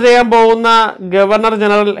ചർച്ച ചെയ്യാൻ പോകുന്ന ഗവർണർ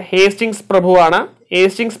ജനറൽ ഹേസ്റ്റിങ്സ് പ്രഭുവാണ്.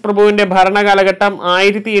 ഹേസ്റ്റിങ്സ് പ്രഭുവിന്റെ ഭരണകാലഘട്ടം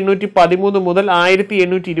 1813 മുതൽ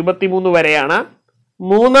 1823 വരെയാണ്.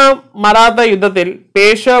 3ാം മറാത്ത യുദ്ധത്തിൽ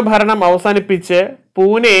പേഷ്വ ഭരണം അവസാനിപ്പിച്ച്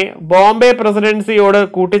പൂനെ ബോംബെ പ്രസിഡൻസിയോട്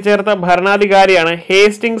കൂട്ടിച്ചേർത്ത ഭരണാധികാരിയാണ്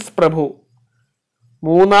ഹേസ്റ്റിങ്സ് പ്രഭു.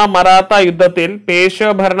 3ാം മറാത്ത യുദ്ധത്തിൽ പേഷ്വ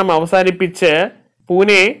ഭരണം അവസാനിപ്പിച്ച്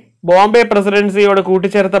പൂനെ ബോംബെ പ്രസിഡൻസിയോട്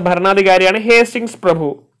കൂട്ടിച്ചേർത്ത ഭരണാധികാരിയാണ് ഹേസ്റ്റിങ്സ് പ്രഭു.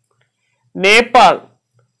 നേപ്പാൾ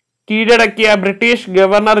കീഴടക്കിയ ബ്രിട്ടീഷ്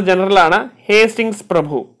ഗവർണർ ജനറലാണ് ഹേസ്റ്റിങ്സ്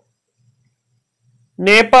പ്രഭു.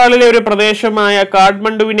 നേപ്പാളിലെ ഒരു പ്രദേശമായ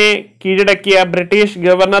കാഠ്മണ്ഡുവിനെ കീഴടക്കിയ ബ്രിട്ടീഷ്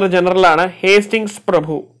ഗവർണർ ജനറലാണ് ഹേസ്റ്റിങ്സ്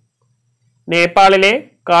പ്രഭു. നേപ്പാളിലെ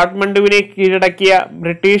കാഠ്മണ്ഡുവിനെ കീഴടക്കിയ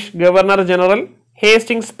British governor general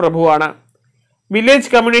Hastings പ്രഭുവാണ്.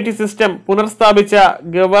 Village community system പുനഃസ്ഥാപിച്ച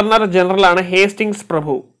governor ജനറലാണ് Hastings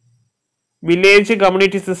പ്രഭു. Village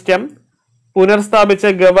community system പുനഃസ്ഥാപിച്ച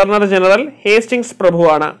governor general Hastings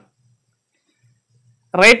പ്രഭുവാണ്.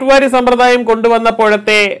 Right വാരി സമ്പ്രദായം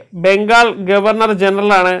കൊണ്ടുവന്നപ്പോഴത്തെ ബംഗാൾ ഗവർണർ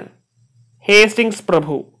ജനറലാണ് ഹേസ്റ്റിങ്സ്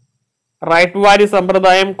പ്രഭു. റൈറ്റ് വാരി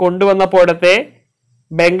സമ്പ്രദായം കൊണ്ടുവന്നപ്പോഴത്തെ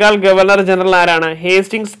ബംഗാൾ ഗവർണർ ജനറൽ ആരാണ്?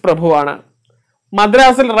 ഹേസ്റ്റിങ്സ് പ്രഭുവാണ്.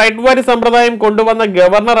 മദ്രാസിൽ റൈറ്റ് വാരി സമ്പ്രദായം കൊണ്ടുവന്ന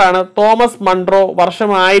ഗവർണറാണ് തോമസ് മൺട്രോ. വർഷം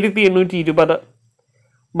 1820.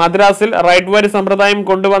 മദ്രാസിൽ റൈറ്റ് വാരി സമ്പ്രദായം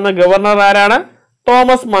കൊണ്ടുവന്ന ഗവർണർ ആരാണ്?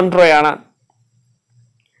 തോമസ് മൺട്രോയാണ്.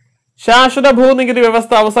 ശാശ്വത ഭൂനികുതി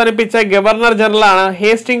വ്യവസ്ഥ അവസാനിപ്പിച്ച ഗവർണർ ജനറലാണ്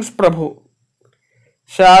ഹേസ്റ്റിംഗ്സ് പ്രഭു.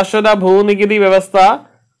 ശാശ്വത ഭൂനികുതി വ്യവസ്ഥ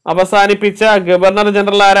അവസാനിപ്പിച്ച ഗവർണർ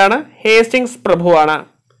ജനറൽ ആരാണ്? ഹേസ്റ്റിംഗ്സ് പ്രഭുവാണ്.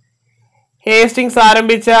 ഹേസ്റ്റിംഗ്സ്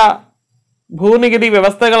ആരംഭിച്ച ഭൂനികുതി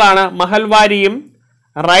വ്യവസ്ഥകളാണ് മഹൽവാരിയും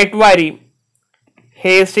റൈറ്റ് വാരിയും.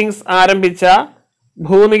 ഹേസ്റ്റിംഗ്സ് ആരംഭിച്ച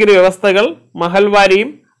ഭൂനികുതി വ്യവസ്ഥകൾ മഹൽവാരിയും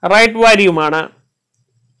റൈറ്റ് വാരിയുമാണ്.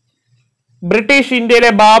 ബ്രിട്ടീഷ് ഇന്ത്യയിലെ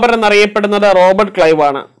ബാബർ എന്നറിയപ്പെടുന്നത് റോബർട്ട് ക്ലൈവ്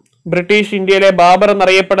ആണ്. ബ്രിട്ടീഷ് ഇന്ത്യയിലെ ബാബർ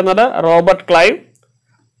എന്നറിയപ്പെടുന്നത് റോബർട്ട് ക്ലൈവ്.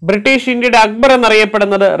 ബ്രിട്ടീഷ് ഇന്ത്യയുടെ അക്ബർ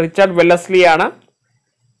എന്നറിയപ്പെടുന്നത് റിച്ചാർഡ് വെല്ലസ്ലി ആണ്.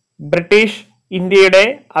 ബ്രിട്ടീഷ് ഇന്ത്യയുടെ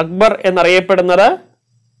അക്ബർ എന്നറിയപ്പെടുന്നത്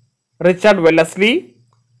റിച്ചാർഡ് വെല്ലസ്ലി.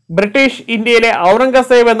 ബ്രിട്ടീഷ് ഇന്ത്യയിലെ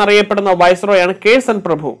ഔറംഗസേബ് എന്നറിയപ്പെടുന്ന വൈസ്രോയാണ് കേഴ്സൺ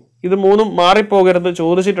പ്രഭു. ഇത് മൂന്നും മാറിപ്പോകരുത്,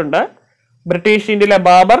 ചോദിച്ചിട്ടുണ്ട്. ബ്രിട്ടീഷ് ഇന്ത്യയിലെ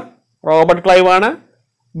ബാബർ റോബർട്ട് ക്ലൈവ് ആണ്.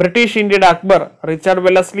 ബ്രിട്ടീഷ് ഇന്ത്യയുടെ അക്ബർ റിച്ചാർഡ്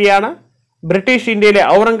വെല്ലസ്ലി ആണ്. ബ്രിട്ടീഷ് ഇന്ത്യയിലെ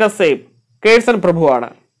ഔറംഗസേബ് കേഴ്സൺ പ്രഭുവാണ്.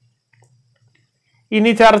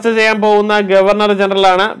 ഇനി ചർച്ച ചെയ്യാൻ പോകുന്ന ഗവർണർ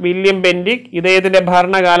ജനറലാണ് വില്യം ബെന്റിക്. ഇദ്ദേഹത്തിന്റെ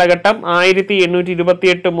ഭരണ കാലഘട്ടം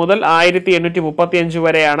 1828 മുതൽ 1835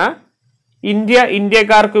 വരെയാണ്.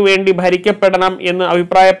 ഇന്ത്യക്കാർക്ക് വേണ്ടി ഭരിക്കപ്പെടണം എന്ന്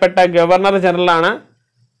അഭിപ്രായപ്പെട്ട ഗവർണർ ജനറലാണ്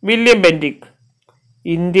വില്യം ബെന്റിക്.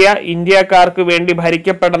 ഇന്ത്യക്കാർക്ക് വേണ്ടി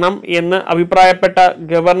ഭരിക്കപ്പെടണം എന്ന് അഭിപ്രായപ്പെട്ട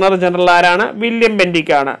ഗവർണർ ജനറൽ ആരാണ്? വില്യം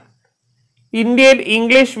ബെന്റിക് ആണ്. ഇന്ത്യയിൽ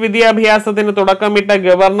ഇംഗ്ലീഷ് വിദ്യാഭ്യാസത്തിന് തുടക്കമിട്ട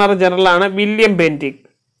ഗവർണർ ജനറലാണ് വില്യം ബെന്റിക്.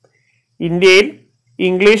 ഇന്ത്യയിൽ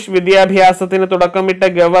ഇംഗ്ലീഷ് വിദ്യാഭ്യാസത്തിന് തുടക്കമിട്ട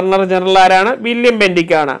ഗവർണർ ജനറൽ ആരാണ്? വില്യം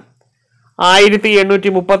ബെന്റിക് ആണ്.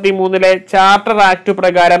 1833 ചാർട്ടർ ആക്ട്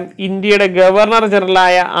പ്രകാരം ഇന്ത്യയുടെ ഗവർണർ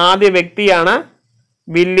ജനറലായ ആദ്യ വ്യക്തിയാണ്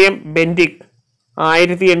വില്യം ബെന്റിക്.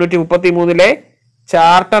 1833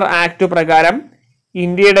 ചാർട്ടർ ആക്ട് പ്രകാരം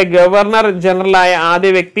ഇന്ത്യയുടെ ഗവർണർ ജനറലായ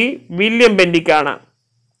ആദ്യ വ്യക്തി വില്യം ബെന്റിക് ആണ്.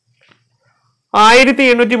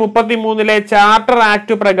 1833 ചാർട്ടർ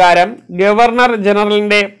ആക്ട് പ്രകാരം ഗവർണർ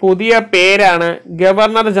ജനറലിന്റെ പുതിയ പേരാണ്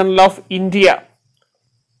governor general of India.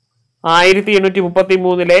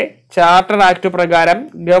 1833 charter act പ്രകാരം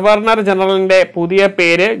ഗവർണർ ജനറലിന്റെ പുതിയ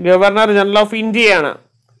പേര് ഗവർണർ ജനറൽ ഓഫ് ഇന്ത്യയാണ്.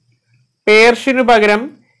 പേർഷ്യനു പകരം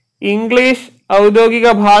ഇംഗ്ലീഷ് ഔദ്യോഗിക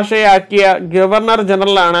ഭാഷയാക്കിയ ഗവർണർ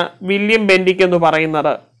ജനറലാണ് വില്യം ബെന്റിക് എന്ന്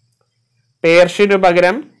പറയുന്നത്. പേർഷ്യനു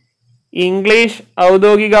പകരം ഇംഗ്ലീഷ്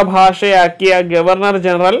ഔദ്യോഗിക ഭാഷയാക്കിയ ഗവർണർ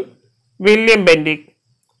ജനറൽ വില്യം ബെന്റിക്.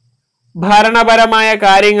 ഭരണപരമായ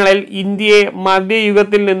കാര്യങ്ങളിൽ ഇന്ത്യയെ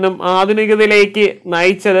മധ്യയുഗത്തിൽ നിന്നും ആധുനികതയിലേക്ക്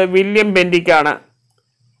നയിച്ചത് വില്യം ബെന്റിക് ആണ്.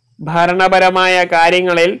 ഭരണപരമായ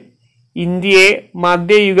കാര്യങ്ങളിൽ ഇന്ത്യയെ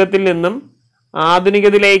മധ്യയുഗത്തിൽ നിന്നും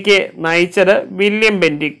ആധുനികതയിലേക്ക് നയിച്ചത് വില്യം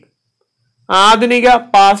ബെന്റിക്. ആധുനിക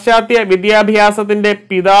പാശ്ചാത്യ വിദ്യാഭ്യാസത്തിന്റെ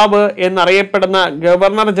പിതാവ് എന്നറിയപ്പെടുന്ന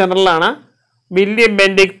ഗവർണർ ജനറലാണ് വില്യം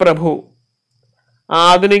ബെന്റിക് പ്രഭു.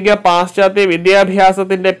 ആധുനിക പാശ്ചാത്യ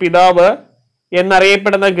വിദ്യാഭ്യാസത്തിന്റെ പിതാവ്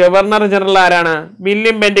എന്നറിയപ്പെടുന്ന ഗവർണർ ജനറൽ ആരാണ്?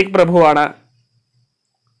 William Bentinck പ്രഭുവാണ്.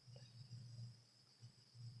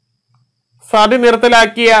 Sati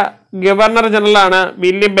നിർത്തലാക്കിയ governor ജനറലാണ്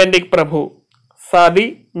William Bentinck പ്രഭു.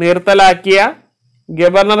 സതി നിർത്തലാക്കിയ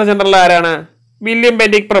ഗവർണർ ജനറൽ ആരാണ്? William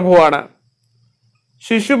Bentinck പ്രഭുവാണ്.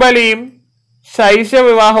 ശിശുബലിയും ശൈശവ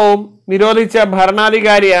വിവാഹവും നിരോധിച്ച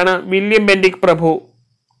ഭരണാധികാരിയാണ് വില്യം ബെന്റിക് പ്രഭു.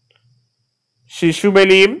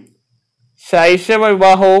 ശിശുബലിയും ശൈശവ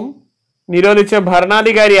വിവാഹവും നിരോധിച്ച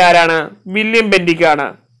ഭരണാധികാരി ആരാണ്? വില്യം ബെന്റിക് ആണ്.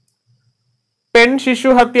 പെൺ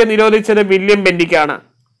ശിശുഹത്യ നിരോധിച്ചത് വില്യം ബെന്റിക് ആണ്.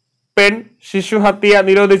 പെൺ ശിശുഹത്യ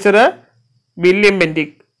നിരോധിച്ചത് വില്യം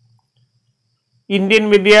ബെന്റിക്. ഇന്ത്യൻ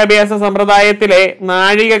വിദ്യാഭ്യാസ സമ്പ്രദായത്തിലെ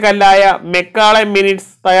നാഴികക്കല്ലായ മെക്കാളെ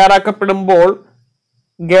മിനിറ്റ്സ് തയ്യാറാക്കപ്പെടുമ്പോൾ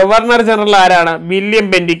ഗവർണർ ജനറൽ ആരാണ്?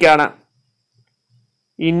 വില്യം ബെന്റിക് ആണ്.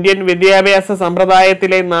 ഇന്ത്യൻ വിദ്യാഭ്യാസ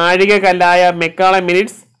സമ്പ്രദായത്തിലെ നാഴികക്കല്ലായ മെക്കാളെ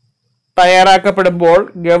മിനിറ്റ്സ്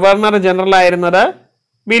തയ്യാറാക്കപ്പെടുമ്പോൾ ഗവർണർ ജനറൽ ആയിരുന്നത്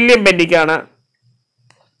വില്യം ബെന്റിക് ആണ്.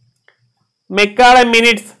 മെക്കാളെ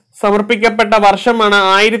മിനിറ്റ്സ് സമർപ്പിക്കപ്പെട്ട വർഷമാണ്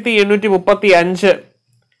 1835.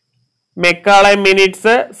 മെക്കാളെ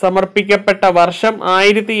മിനിറ്റ്സ് സമർപ്പിക്കപ്പെട്ട വർഷം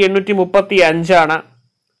 1835 ആണ്.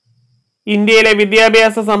 ഇന്ത്യയിലെ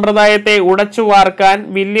വിദ്യാഭ്യാസ സമ്പ്രദായത്തെ ഉടച്ചു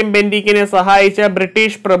വാർക്കാൻ വില്യം ബെന്റിക്കിനെ സഹായിച്ച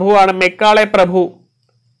ബ്രിട്ടീഷ് പ്രഭുവാണ് മെക്കാളെ പ്രഭു.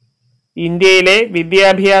 ഇന്ത്യയിലെ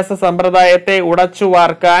വിദ്യാഭ്യാസ സമ്പ്രദായത്തെ ഉടച്ചു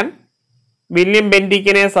വാർക്കാൻ വില്യം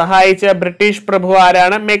ബെന്റിക്കിനെ സഹായിച്ച ബ്രിട്ടീഷ് പ്രഭു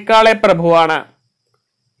ആരാണ്? മെക്കാളെ പ്രഭുവാണ്.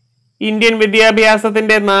 ഇന്ത്യൻ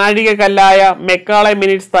വിദ്യാഭ്യാസത്തിന്റെ നാഴികക്കല്ലായ മെക്കാളെ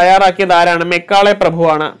മിനിറ്റ്സ് തയ്യാറാക്കിയത് ആരാണ്? മെക്കാളെ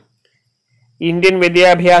പ്രഭുവാണ്. ഇന്ത്യൻ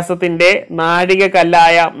വിദ്യാഭ്യാസത്തിന്റെ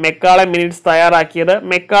നാഴികക്കല്ലായ മെക്കാളെ മിനിറ്റ്സ് തയ്യാറാക്കിയത്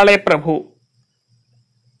മെക്കാളെ പ്രഭു.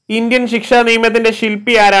 ഇന്ത്യൻ ശിക്ഷാ നിയമത്തിന്റെ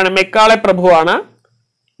ശില്പി ആരാണ്? മെക്കാളെ പ്രഭുവാണ്.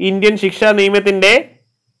 ഇന്ത്യൻ ശിക്ഷാ നിയമത്തിന്റെ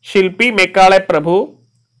ശില്പി മെക്കാളെ പ്രഭു.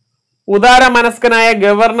 ഉദാര മനസ്കനായ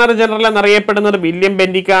ഗവർണർ ജനറൽ എന്നറിയപ്പെടുന്നത് വില്യം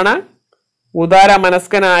ബെന്റിക്കാണ്. ഉദാര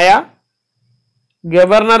മനസ്കനായ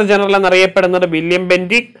ഗവർണർ ജനറൽ എന്നറിയപ്പെടുന്നത് വില്യം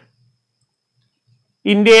ബെന്റിക്.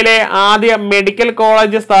 ഇന്ത്യയിലെ ആദ്യ മെഡിക്കൽ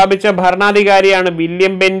കോളേജ് സ്ഥാപിച്ച ഭരണാധികാരിയാണ്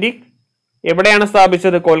വില്യം ബെന്റിക്. എവിടെയാണ്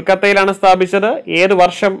സ്ഥാപിച്ചത്? കൊൽക്കത്തയിലാണ് സ്ഥാപിച്ചത്. ഏത്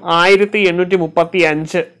വർഷം?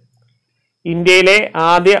 1835. ഇന്ത്യയിലെ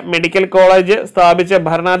ആദ്യ മെഡിക്കൽ കോളേജ് സ്ഥാപിച്ച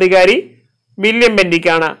ഭരണാധികാരി വില്യം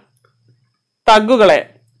ബെന്റിക്കാണ്. തഗ്ഗുകളെ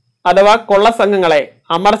അഥവാ കൊള്ളസംഘങ്ങളെ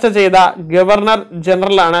അമർച്ച ചെയ്ത ഗവർണർ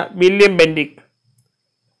ജനറലാണ് വില്യം ബെന്റിക്.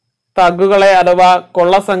 തഗ്ഗുകളെ അഥവാ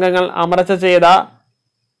കൊള്ളസംഘങ്ങൾ അമർച്ച ചെയ്ത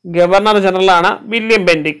governor ജനറലാണ് William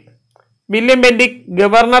Bentinck. William Bentinck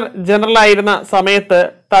governor general ആയിരുന്ന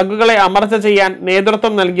സമയത്ത് തഗ്ഗുകളെ അമർച്ച ചെയ്യാൻ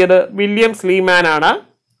നേതൃത്വം നൽകിയത് വില്യം സ്ലീമാൻ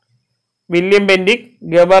ആണ്. വില്യം ബെന്റിക്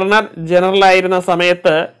ഗവർണർ ജനറൽ ആയിരുന്ന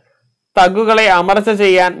സമയത്ത് തഗ്ഗുകളെ അമർച്ച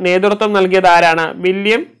ചെയ്യാൻ നേതൃത്വം നൽകിയത് ആരാണ്?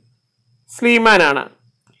 വില്യം സ്ലീമാൻ ആണ്.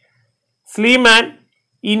 സ്ലീമാൻ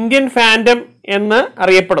ഇന്ത്യൻ ഫാൻഡം എന്ന്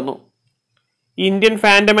അറിയപ്പെടുന്നു. ഇന്ത്യൻ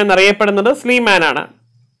ഫാൻഡം എന്നറിയപ്പെടുന്നത് സ്ലീമാൻ ആണ്.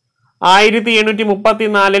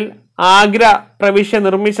 1834 ആഗ്ര പ്രവിശ്യ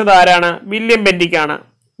നിർമ്മിച്ചത് ആരാണ്? വില്യം ബെന്റിക്കാണ്.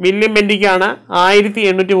 വില്യം ബെന്റിക്കാണ്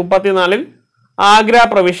 1834 ആഗ്ര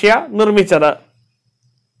പ്രവിശ്യ നിർമ്മിച്ചത്.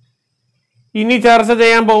 ഇനി ചർച്ച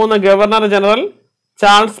ചെയ്യാൻ പോകുന്ന ഗവർണർ ജനറൽ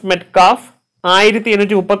ചാൾസ് മെറ്റ്കാഫ്.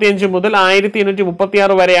 1835 മുതൽ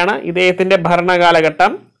 1836 വരെയാണ് ഇദ്ദേഹത്തിന്റെ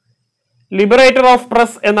ഭരണകാലഘട്ടം. ലിബറേറ്റർ ഓഫ്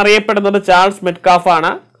പ്രസ് എന്നറിയപ്പെടുന്നത് ചാൾസ് മെറ്റ്കാഫ്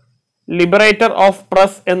ആണ്. ലിബറേറ്റർ ഓഫ്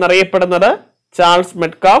പ്രസ് എന്നറിയപ്പെടുന്നത് ചാൾസ്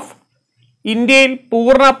മെറ്റ്കാഫ്. ഇന്ത്യയിൽ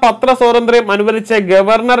പൂർണ്ണ പത്ര സ്വാതന്ത്ര്യം അനുവദിച്ച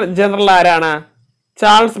ഗവർണർ ജനറൽ ആരാണ്?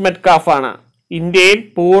 ചാൾസ് മെറ്റ്കാഫ് ആണ്.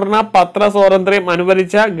 ഇന്ത്യയിൽ പൂർണ്ണ പത്ര സ്വാതന്ത്ര്യം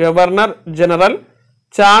അനുവദിച്ച governor general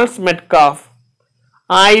Charles Metcalfe.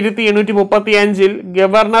 1835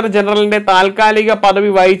 governor ജനറലിന്റെ താൽക്കാലിക പദവി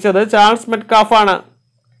വഹിച്ചത് ചാൾസ് മെറ്റ്കാഫ് ആണ്.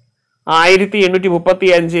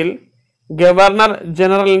 1835 ഗവർണർ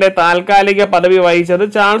ജനറലിന്റെ താൽക്കാലിക പദവി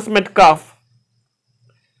വഹിച്ചത് ചാൾസ് മെറ്റ്കാഫ്.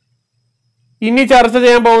 ഇനി ചർച്ച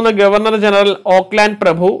ചെയ്യാൻ പോകുന്ന ഗവർണർ ജനറൽ ഓക്ലാൻഡ്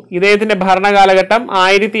പ്രഭു. ഇദ്ദേഹത്തിന്റെ ഭരണകാലഘട്ടം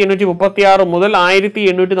 1836 മുതൽ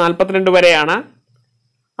 1842 വരെയാണ്.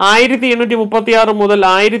 1836 മുതൽ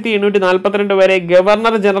 1842 വരെ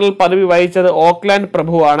ഗവർണർ ജനറൽ പദവി വഹിച്ചത് ഓക്ലാൻഡ്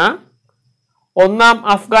പ്രഭുവാണ്. ഒന്നാം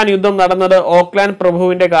അഫ്ഗാൻ യുദ്ധം നടന്നത് ഓക്ലാൻഡ്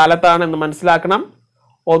പ്രഭുവിന്റെ കാലത്താണ് എന്ന് മനസ്സിലാക്കണം.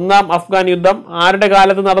 ഒന്നാം അഫ്ഗാൻ യുദ്ധം ആരുടെ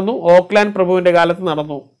കാലത്ത് നടന്നു? ഓക്ലാൻഡ് പ്രഭുവിന്റെ കാലത്ത്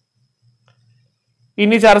നടന്നു.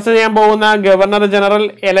 ഇനി ചർച്ച ചെയ്യാൻ പോകുന്ന ഗവർണർ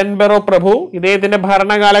ജനറൽ എലൻബറോ പ്രഭു. ഇദ്ദേഹത്തിന്റെ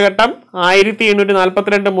ഭരണകാലഘട്ടം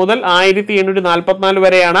 1842 മുതൽ 1844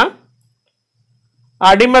 വരെയാണ്.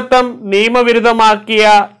 അടിമത്തം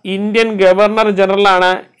നിയമവിരുദ്ധമാക്കിയ ഇന്ത്യൻ ഗവർണർ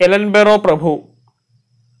ജനറലാണ് എലൻബറോ പ്രഭു.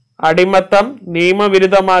 അടിമത്തം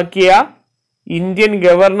നിയമവിരുദ്ധമാക്കിയ ഇന്ത്യൻ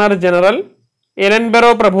ഗവർണർ ജനറൽ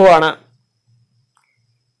എലൻബറോ പ്രഭുവാണ്.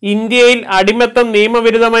 ഇന്ത്യയിൽ അടിമത്തം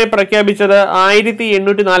നിയമവിരുദ്ധമായി പ്രഖ്യാപിച്ചത്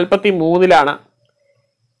 1843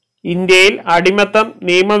 ഇന്ത്യയിൽ അടിമത്തം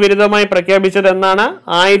നിയമവിരുദ്ധമായി പ്രഖ്യാപിച്ചത് എന്നാണ്?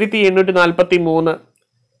 1843.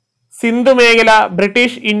 സിന്ധു മേഖല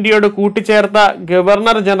ബ്രിട്ടീഷ് ഇന്ത്യയോട് കൂട്ടിച്ചേർത്ത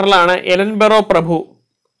ഗവർണർ ജനറലാണ് എലൻബറോ പ്രഭു.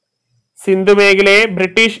 സിന്ധു മേഖലയെ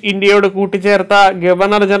ബ്രിട്ടീഷ് ഇന്ത്യയോട് കൂട്ടിച്ചേർത്ത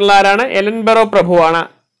ഗവർണർ ജനറൽ ആരാണ്? എലൻബറോ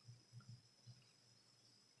പ്രഭുവാണ്.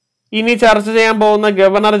 ഇനി ചർച്ച ചെയ്യാൻ പോകുന്ന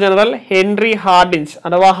ഗവർണർ ജനറൽ ഹെൻറി ഹാർഡിഞ്ച്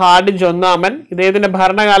അഥവാ ഹാർഡിഞ്ച് ഒന്നാമൻ. ഇദ്ദേഹത്തിന്റെ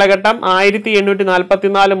ഭരണകാലഘട്ടം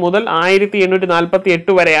 1844 മുതൽ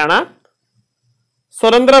 1848 വരെയാണ്.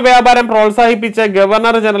 സ്വതന്ത്ര വ്യാപാരം പ്രോത്സാഹിപ്പിച്ച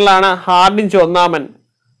ഗവർണർ ജനറലാണ് ഹാർഡിഞ്ച് ഒന്നാമൻ.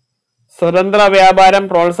 സ്വതന്ത്ര വ്യാപാരം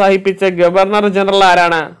പ്രോത്സാഹിപ്പിച്ച ഗവർണർ ജനറൽ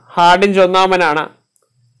ആരാണ്? ഹാർഡിഞ്ച് ഒന്നാമനാണ്.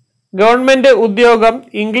 ഗവൺമെന്റ് ഉദ്യോഗം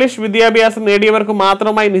ഇംഗ്ലീഷ് വിദ്യാഭ്യാസം നേടിയവർക്ക്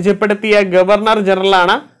മാത്രമായി നിജപ്പെടുത്തിയ ഗവർണർ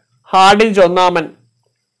ജനറലാണ് ഹാർഡിഞ്ച് ഒന്നാമൻ.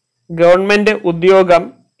 ഗവൺമെന്റ്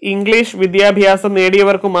ഉദ്യോഗം ഇംഗ്ലീഷ് വിദ്യാഭ്യാസം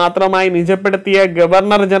നേടിയവർക്ക് മാത്രമായി നിജപ്പെടുത്തിയ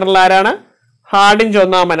ഗവർണർ ജനറൽ ആരാണ്? ഹാർഡിഞ്ച്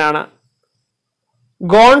ഒന്നാമനാണ്.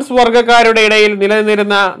 ഗോൺസ് വർഗക്കാരുടെ ഇടയിൽ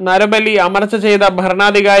നിലനിന്നിരുന്ന നരബലി അമർച്ച ചെയ്ത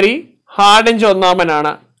ഭരണാധികാരി ഹാർഡിഞ്ച്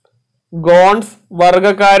ഒന്നാമനാണ്. ഗോൺസ്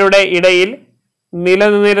വർഗക്കാരുടെ ഇടയിൽ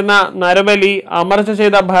നിലനിന്നിരുന്ന നരബലി അമർച്ച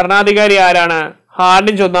ചെയ്ത ഭരണാധികാരി ആരാണ്?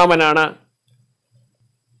 ഹാർഡിഞ്ച് ഒന്നാമനാണ്.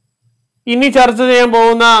 ഇനി ചർച്ച ചെയ്യാൻ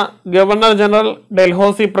പോകുന്ന ഗവർണർ ജനറൽ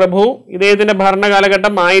ഡൽഹൌസി പ്രഭു. ഇദ്ദേഹത്തിന്റെ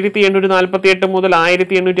ഭരണകാലഘട്ടം 1848 മുതൽ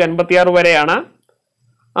 1856 വരെയാണ്.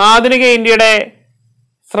 ആധുനിക ഇന്ത്യയുടെ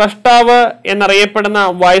സ്രഷ്ടാവ് എന്നറിയപ്പെടുന്ന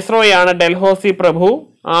വൈസ്രോയ് ആണ് ഡൽഹൌസി പ്രഭു.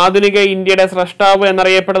 ആധുനിക ഇന്ത്യയുടെ സ്രഷ്ടാവ്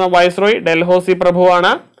എന്നറിയപ്പെടുന്ന വൈസ്രോയ് ഡൽഹൌസി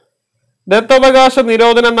പ്രഭുവാണ്. ദത്തവകാശ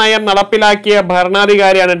നിരോധന നയം നടപ്പിലാക്കിയ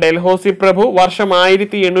ഭരണാധികാരിയാണ് ഡൽഹൌസി പ്രഭു. വർഷം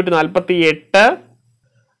 1848.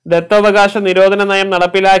 ദത്തവകാശ നിരോധന നയം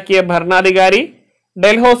നടപ്പിലാക്കിയ ഭരണാധികാരി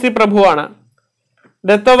ഡൽഹൌസി പ്രഭുവാണ്.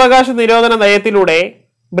 ദത്തവകാശ നിരോധന നയത്തിലൂടെ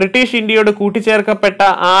ബ്രിട്ടീഷ് ഇന്ത്യയോട് കൂട്ടിച്ചേർക്കപ്പെട്ട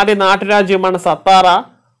ആദ്യ നാട്ടുരാജ്യമാണ് സത്താറ.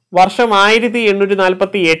 വർഷം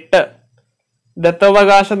 1848.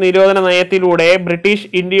 ദത്തവകാശ നിരോധന നയത്തിലൂടെ ബ്രിട്ടീഷ്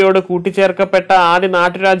ഇന്ത്യയോട് കൂട്ടിച്ചേർക്കപ്പെട്ട ആദ്യ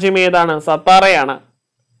നാട്ടുരാജ്യം ഏതാണ്? സത്താറയാണ്.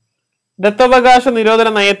 ദത്തവകാശ നിരോധന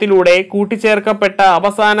നയത്തിലൂടെ കൂട്ടിച്ചേർക്കപ്പെട്ട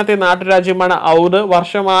അവസാനത്തെ നാട്ടുരാജ്യമാണ് ഔദ്.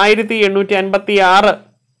 വർഷം 1856.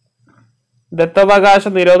 ദത്തവകാശ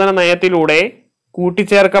നിരോധന നയത്തിലൂടെ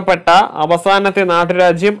കൂട്ടിച്ചേർക്കപ്പെട്ട അവസാനത്തെ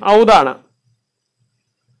നാട്ടുരാജ്യം ഔദാണ്.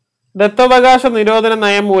 ദത്തവകാശ നിരോധന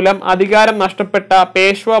നയം മൂലം അധികാരം നഷ്ടപ്പെട്ട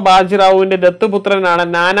പേഷ്വ ബാജിറാവുവിന്റെ ദത്തുപുത്രനാണ്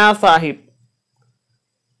നാനാ സാഹിബ്.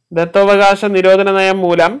 ദത്തവകാശ നിരോധന നയം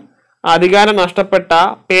മൂലം അധികാരം നഷ്ടപ്പെട്ട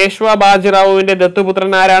പേഷ്വ ബാജിറാവുവിന്റെ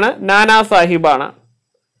ദത്തുപുത്രൻ ആരാണ്? നാനാ സാഹിബാണ്.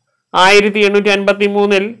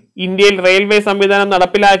 1853 ഇന്ത്യയിൽ റെയിൽവേ സംവിധാനം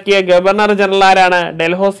നടപ്പിലാക്കിയ ഗവർണർ ജനറൽ ആരാണ്?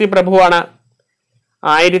 ഡൽഹൌസി പ്രഭുവാണ്.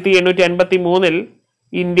 1853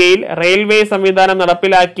 ഇന്ത്യയിൽ റെയിൽവേ സംവിധാനം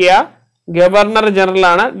നടപ്പിലാക്കിയ ഗവർണർ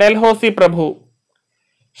ജനറലാണ് ഡൽഹൌസി പ്രഭു.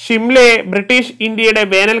 ഷിംലയെ ബ്രിട്ടീഷ് ഇന്ത്യയുടെ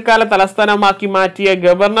വേനൽക്കാല തലസ്ഥാനമാക്കി മാറ്റിയ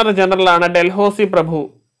ഗവർണർ ജനറലാണ് ഡൽഹൌസി പ്രഭു.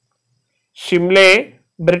 ഷിംലയെ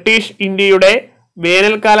ബ്രിട്ടീഷ് ഇന്ത്യയുടെ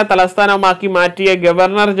വേനൽക്കാല തലസ്ഥാനമാക്കി മാറ്റിയ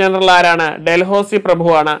ഗവർണർ ജനറൽ ആരാണ്? ഡൽഹൌസി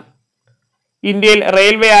പ്രഭുവാണ്. ഇന്ത്യയിൽ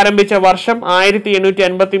റെയിൽവേ ആരംഭിച്ച വർഷം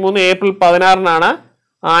 1853 ഏപ്രിൽ 16-നാണ്.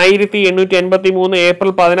 1853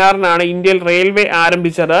 ഏപ്രിൽ 16-നാണ് ഇന്ത്യയിൽ റെയിൽവേ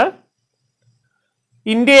ആരംഭിച്ചത്.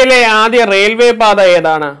 ഇന്ത്യയിലെ ആദ്യ റെയിൽവേ പാത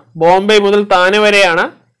ഏതാണ്? ബോംബെ മുതൽ താനെ വരെയാണ്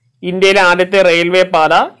ഇന്ത്യയിലെ ആദ്യത്തെ റെയിൽവേ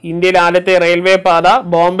പാത. ഇന്ത്യയിലെ ആദ്യത്തെ റെയിൽവേ പാത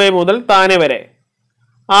ബോംബെ മുതൽ താനെ വരെ.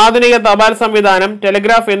 ആധുനിക തപാൽ സംവിധാനം,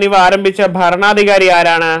 ടെലിഗ്രാഫ് എന്നിവ ആരംഭിച്ച ഭരണാധികാരി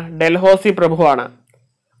ആരാണ്? ഡൽഹൌസി പ്രഭുവാണ്.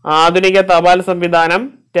 ആധുനിക തപാൽ സംവിധാനം,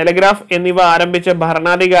 ടെലിഗ്രാഫ് എന്നിവ ആരംഭിച്ച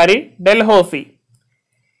ഭരണാധികാരി ഡൽഹൌസി.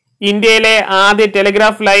 ഇന്ത്യയിലെ ആദ്യ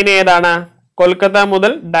ടെലിഗ്രാഫ് ലൈൻ ഏതാണ്? കൊൽക്കത്ത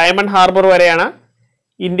മുതൽ ഡയമണ്ട് ഹാർബർ വരെയാണ്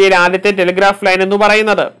ഇന്ത്യയിലെ ആദ്യത്തെ ടെലിഗ്രാഫ് ലൈൻ എന്ന്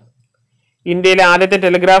പറയുന്നത്. ഇന്ത്യയിലെ ആദ്യത്തെ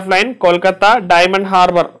telegraph line Kolkata diamond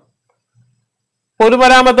harbour.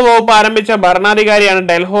 പൊതുമരാമത്ത് വകുപ്പ് ആരംഭിച്ച ഭരണാധികാരിയാണ്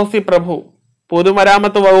ഡൽഹൌസി പ്രഭു.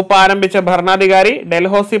 പൊതുമരാമത്ത് വകുപ്പ് ആരംഭിച്ച ഭരണാധികാരി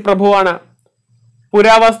ഡൽഹൌസി പ്രഭുവാണ്.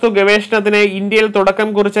 പുരാവസ്തു ഗവേഷണത്തിന് ഇന്ത്യയിൽ തുടക്കം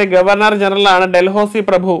കുറിച്ച ഗവർണർ ജനറലാണ് ഡൽഹൌസി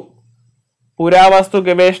പ്രഭു. പുരാവസ്തു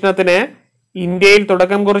ഗവേഷണത്തിന് ഇന്ത്യയിൽ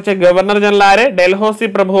തുടക്കം കുറിച്ച ഗവർണർ ജനറൽ ആര്? ഡൽഹൌസി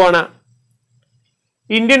പ്രഭുവാണ്.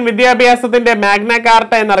 ഇന്ത്യൻ വിദ്യാഭ്യാസത്തിന്റെ മാഗ്ന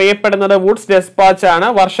കാർട്ട എന്നറിയപ്പെടുന്നത് വുഡ്സ് ഡെസ്പാച്ച് ആണ്.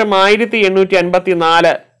 വർഷം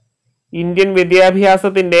 1854. ഇന്ത്യൻ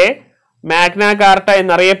വിദ്യാഭ്യാസത്തിന്റെ മാഗ്ന കാർട്ട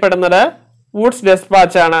എന്നറിയപ്പെടുന്നത് വുഡ്സ്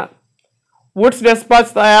ഡെസ്പാച്ച് ആണ്. വുഡ്സ്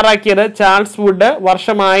ഡെസ്പാച്ച് തയ്യാറാക്കിയത് ചാൾസ് വുഡ്.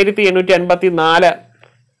 വർഷം 1854.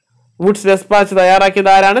 വുഡ്സ് ഡെസ്പാച്ച്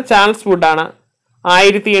തയ്യാറാക്കിയത് ആരാണ്? ചാൾസ് വുഡ് ആണ്.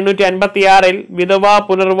 1856 വിധവാ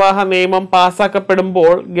പുനർവിവാഹ നിയമം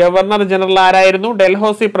പാസാക്കപ്പെടുമ്പോൾ ഗവർണർ ജനറൽ ആരായിരുന്നു?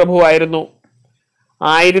 ഡൽഹൌസി പ്രഭു ആയിരുന്നു.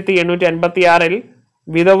 1856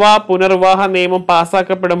 വിധവാ പുനർവിവാഹ നിയമം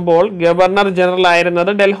പാസാക്കപ്പെടുമ്പോൾ ഗവർണർ ജനറൽ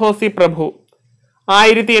ആയിരുന്നത് ഡൽഹൌസി പ്രഭു.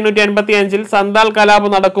 1855 സന്താൽ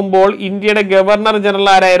കലാപം നടക്കുമ്പോൾ ഇന്ത്യയുടെ ഗവർണർ ജനറൽ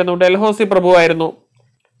ആരായിരുന്നു? ഡൽഹൌസി പ്രഭു ആയിരുന്നു.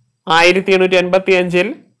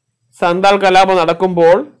 1855 സന്താൽ കലാപം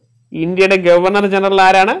നടക്കുമ്പോൾ ഇന്ത്യയുടെ ഗവർണർ ജനറൽ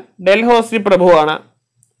ആരാണ്? ഡൽഹൌസി പ്രഭുവാണ്.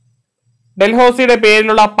 ഡൽഹൌസിയുടെ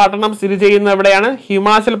പേരിലുള്ള പട്ടണം സ്ഥിതി ചെയ്യുന്നത് എവിടെയാണ്?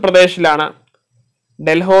 ഹിമാചൽ പ്രദേശിലാണ്.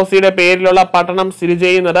 ഡൽഹൌസിയുടെ പേരിലുള്ള പട്ടണം സ്ഥിതി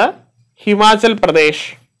ചെയ്യുന്നത് ഹിമാചൽ പ്രദേശ്.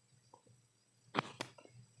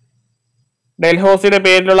 ഡൽഹൌസിയുടെ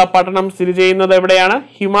പേരിലുള്ള പട്ടണം സ്ഥിതി ചെയ്യുന്നത് എവിടെയാണ്?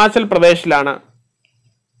 ഹിമാചൽ പ്രദേശിലാണ്.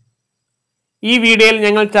 ഈ വീഡിയോയിൽ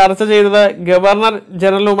ഞങ്ങൾ ചർച്ച ചെയ്തത് ഗവർണർ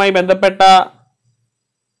ജനറലുമായി ബന്ധപ്പെട്ട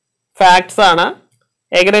ഫാക്ട്സ് ആണ്.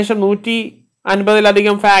 ഏകദേശം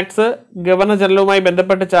 150-ലധികം ഫാക്ട്സ് ഗവർണർ ജനറലുമായി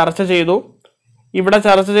ബന്ധപ്പെട്ട് ചർച്ച ചെയ്തു. ഇവിടെ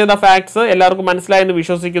ചർച്ച ചെയ്ത ഫാക്ട്സ് എല്ലാവർക്കും മനസ്സിലായെന്ന്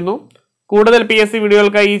വിശ്വസിക്കുന്നു. കൂടുതൽ PSC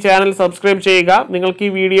വീഡിയോകൾക്കായി ഈ ചാനൽ സബ്സ്ക്രൈബ് ചെയ്യുക. നിങ്ങൾക്ക്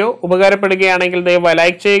ഈ വീഡിയോ ഉപകാരപ്പെടുകയാണെങ്കിൽ ദയവായി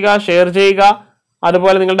ലൈക്ക് ചെയ്യുക, ഷെയർ ചെയ്യുക.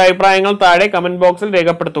 അതുപോലെ നിങ്ങളുടെ അഭിപ്രായങ്ങൾ താഴെ കമന്റ് ബോക്സിൽ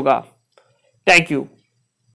രേഖപ്പെടുത്തുക. Thank you.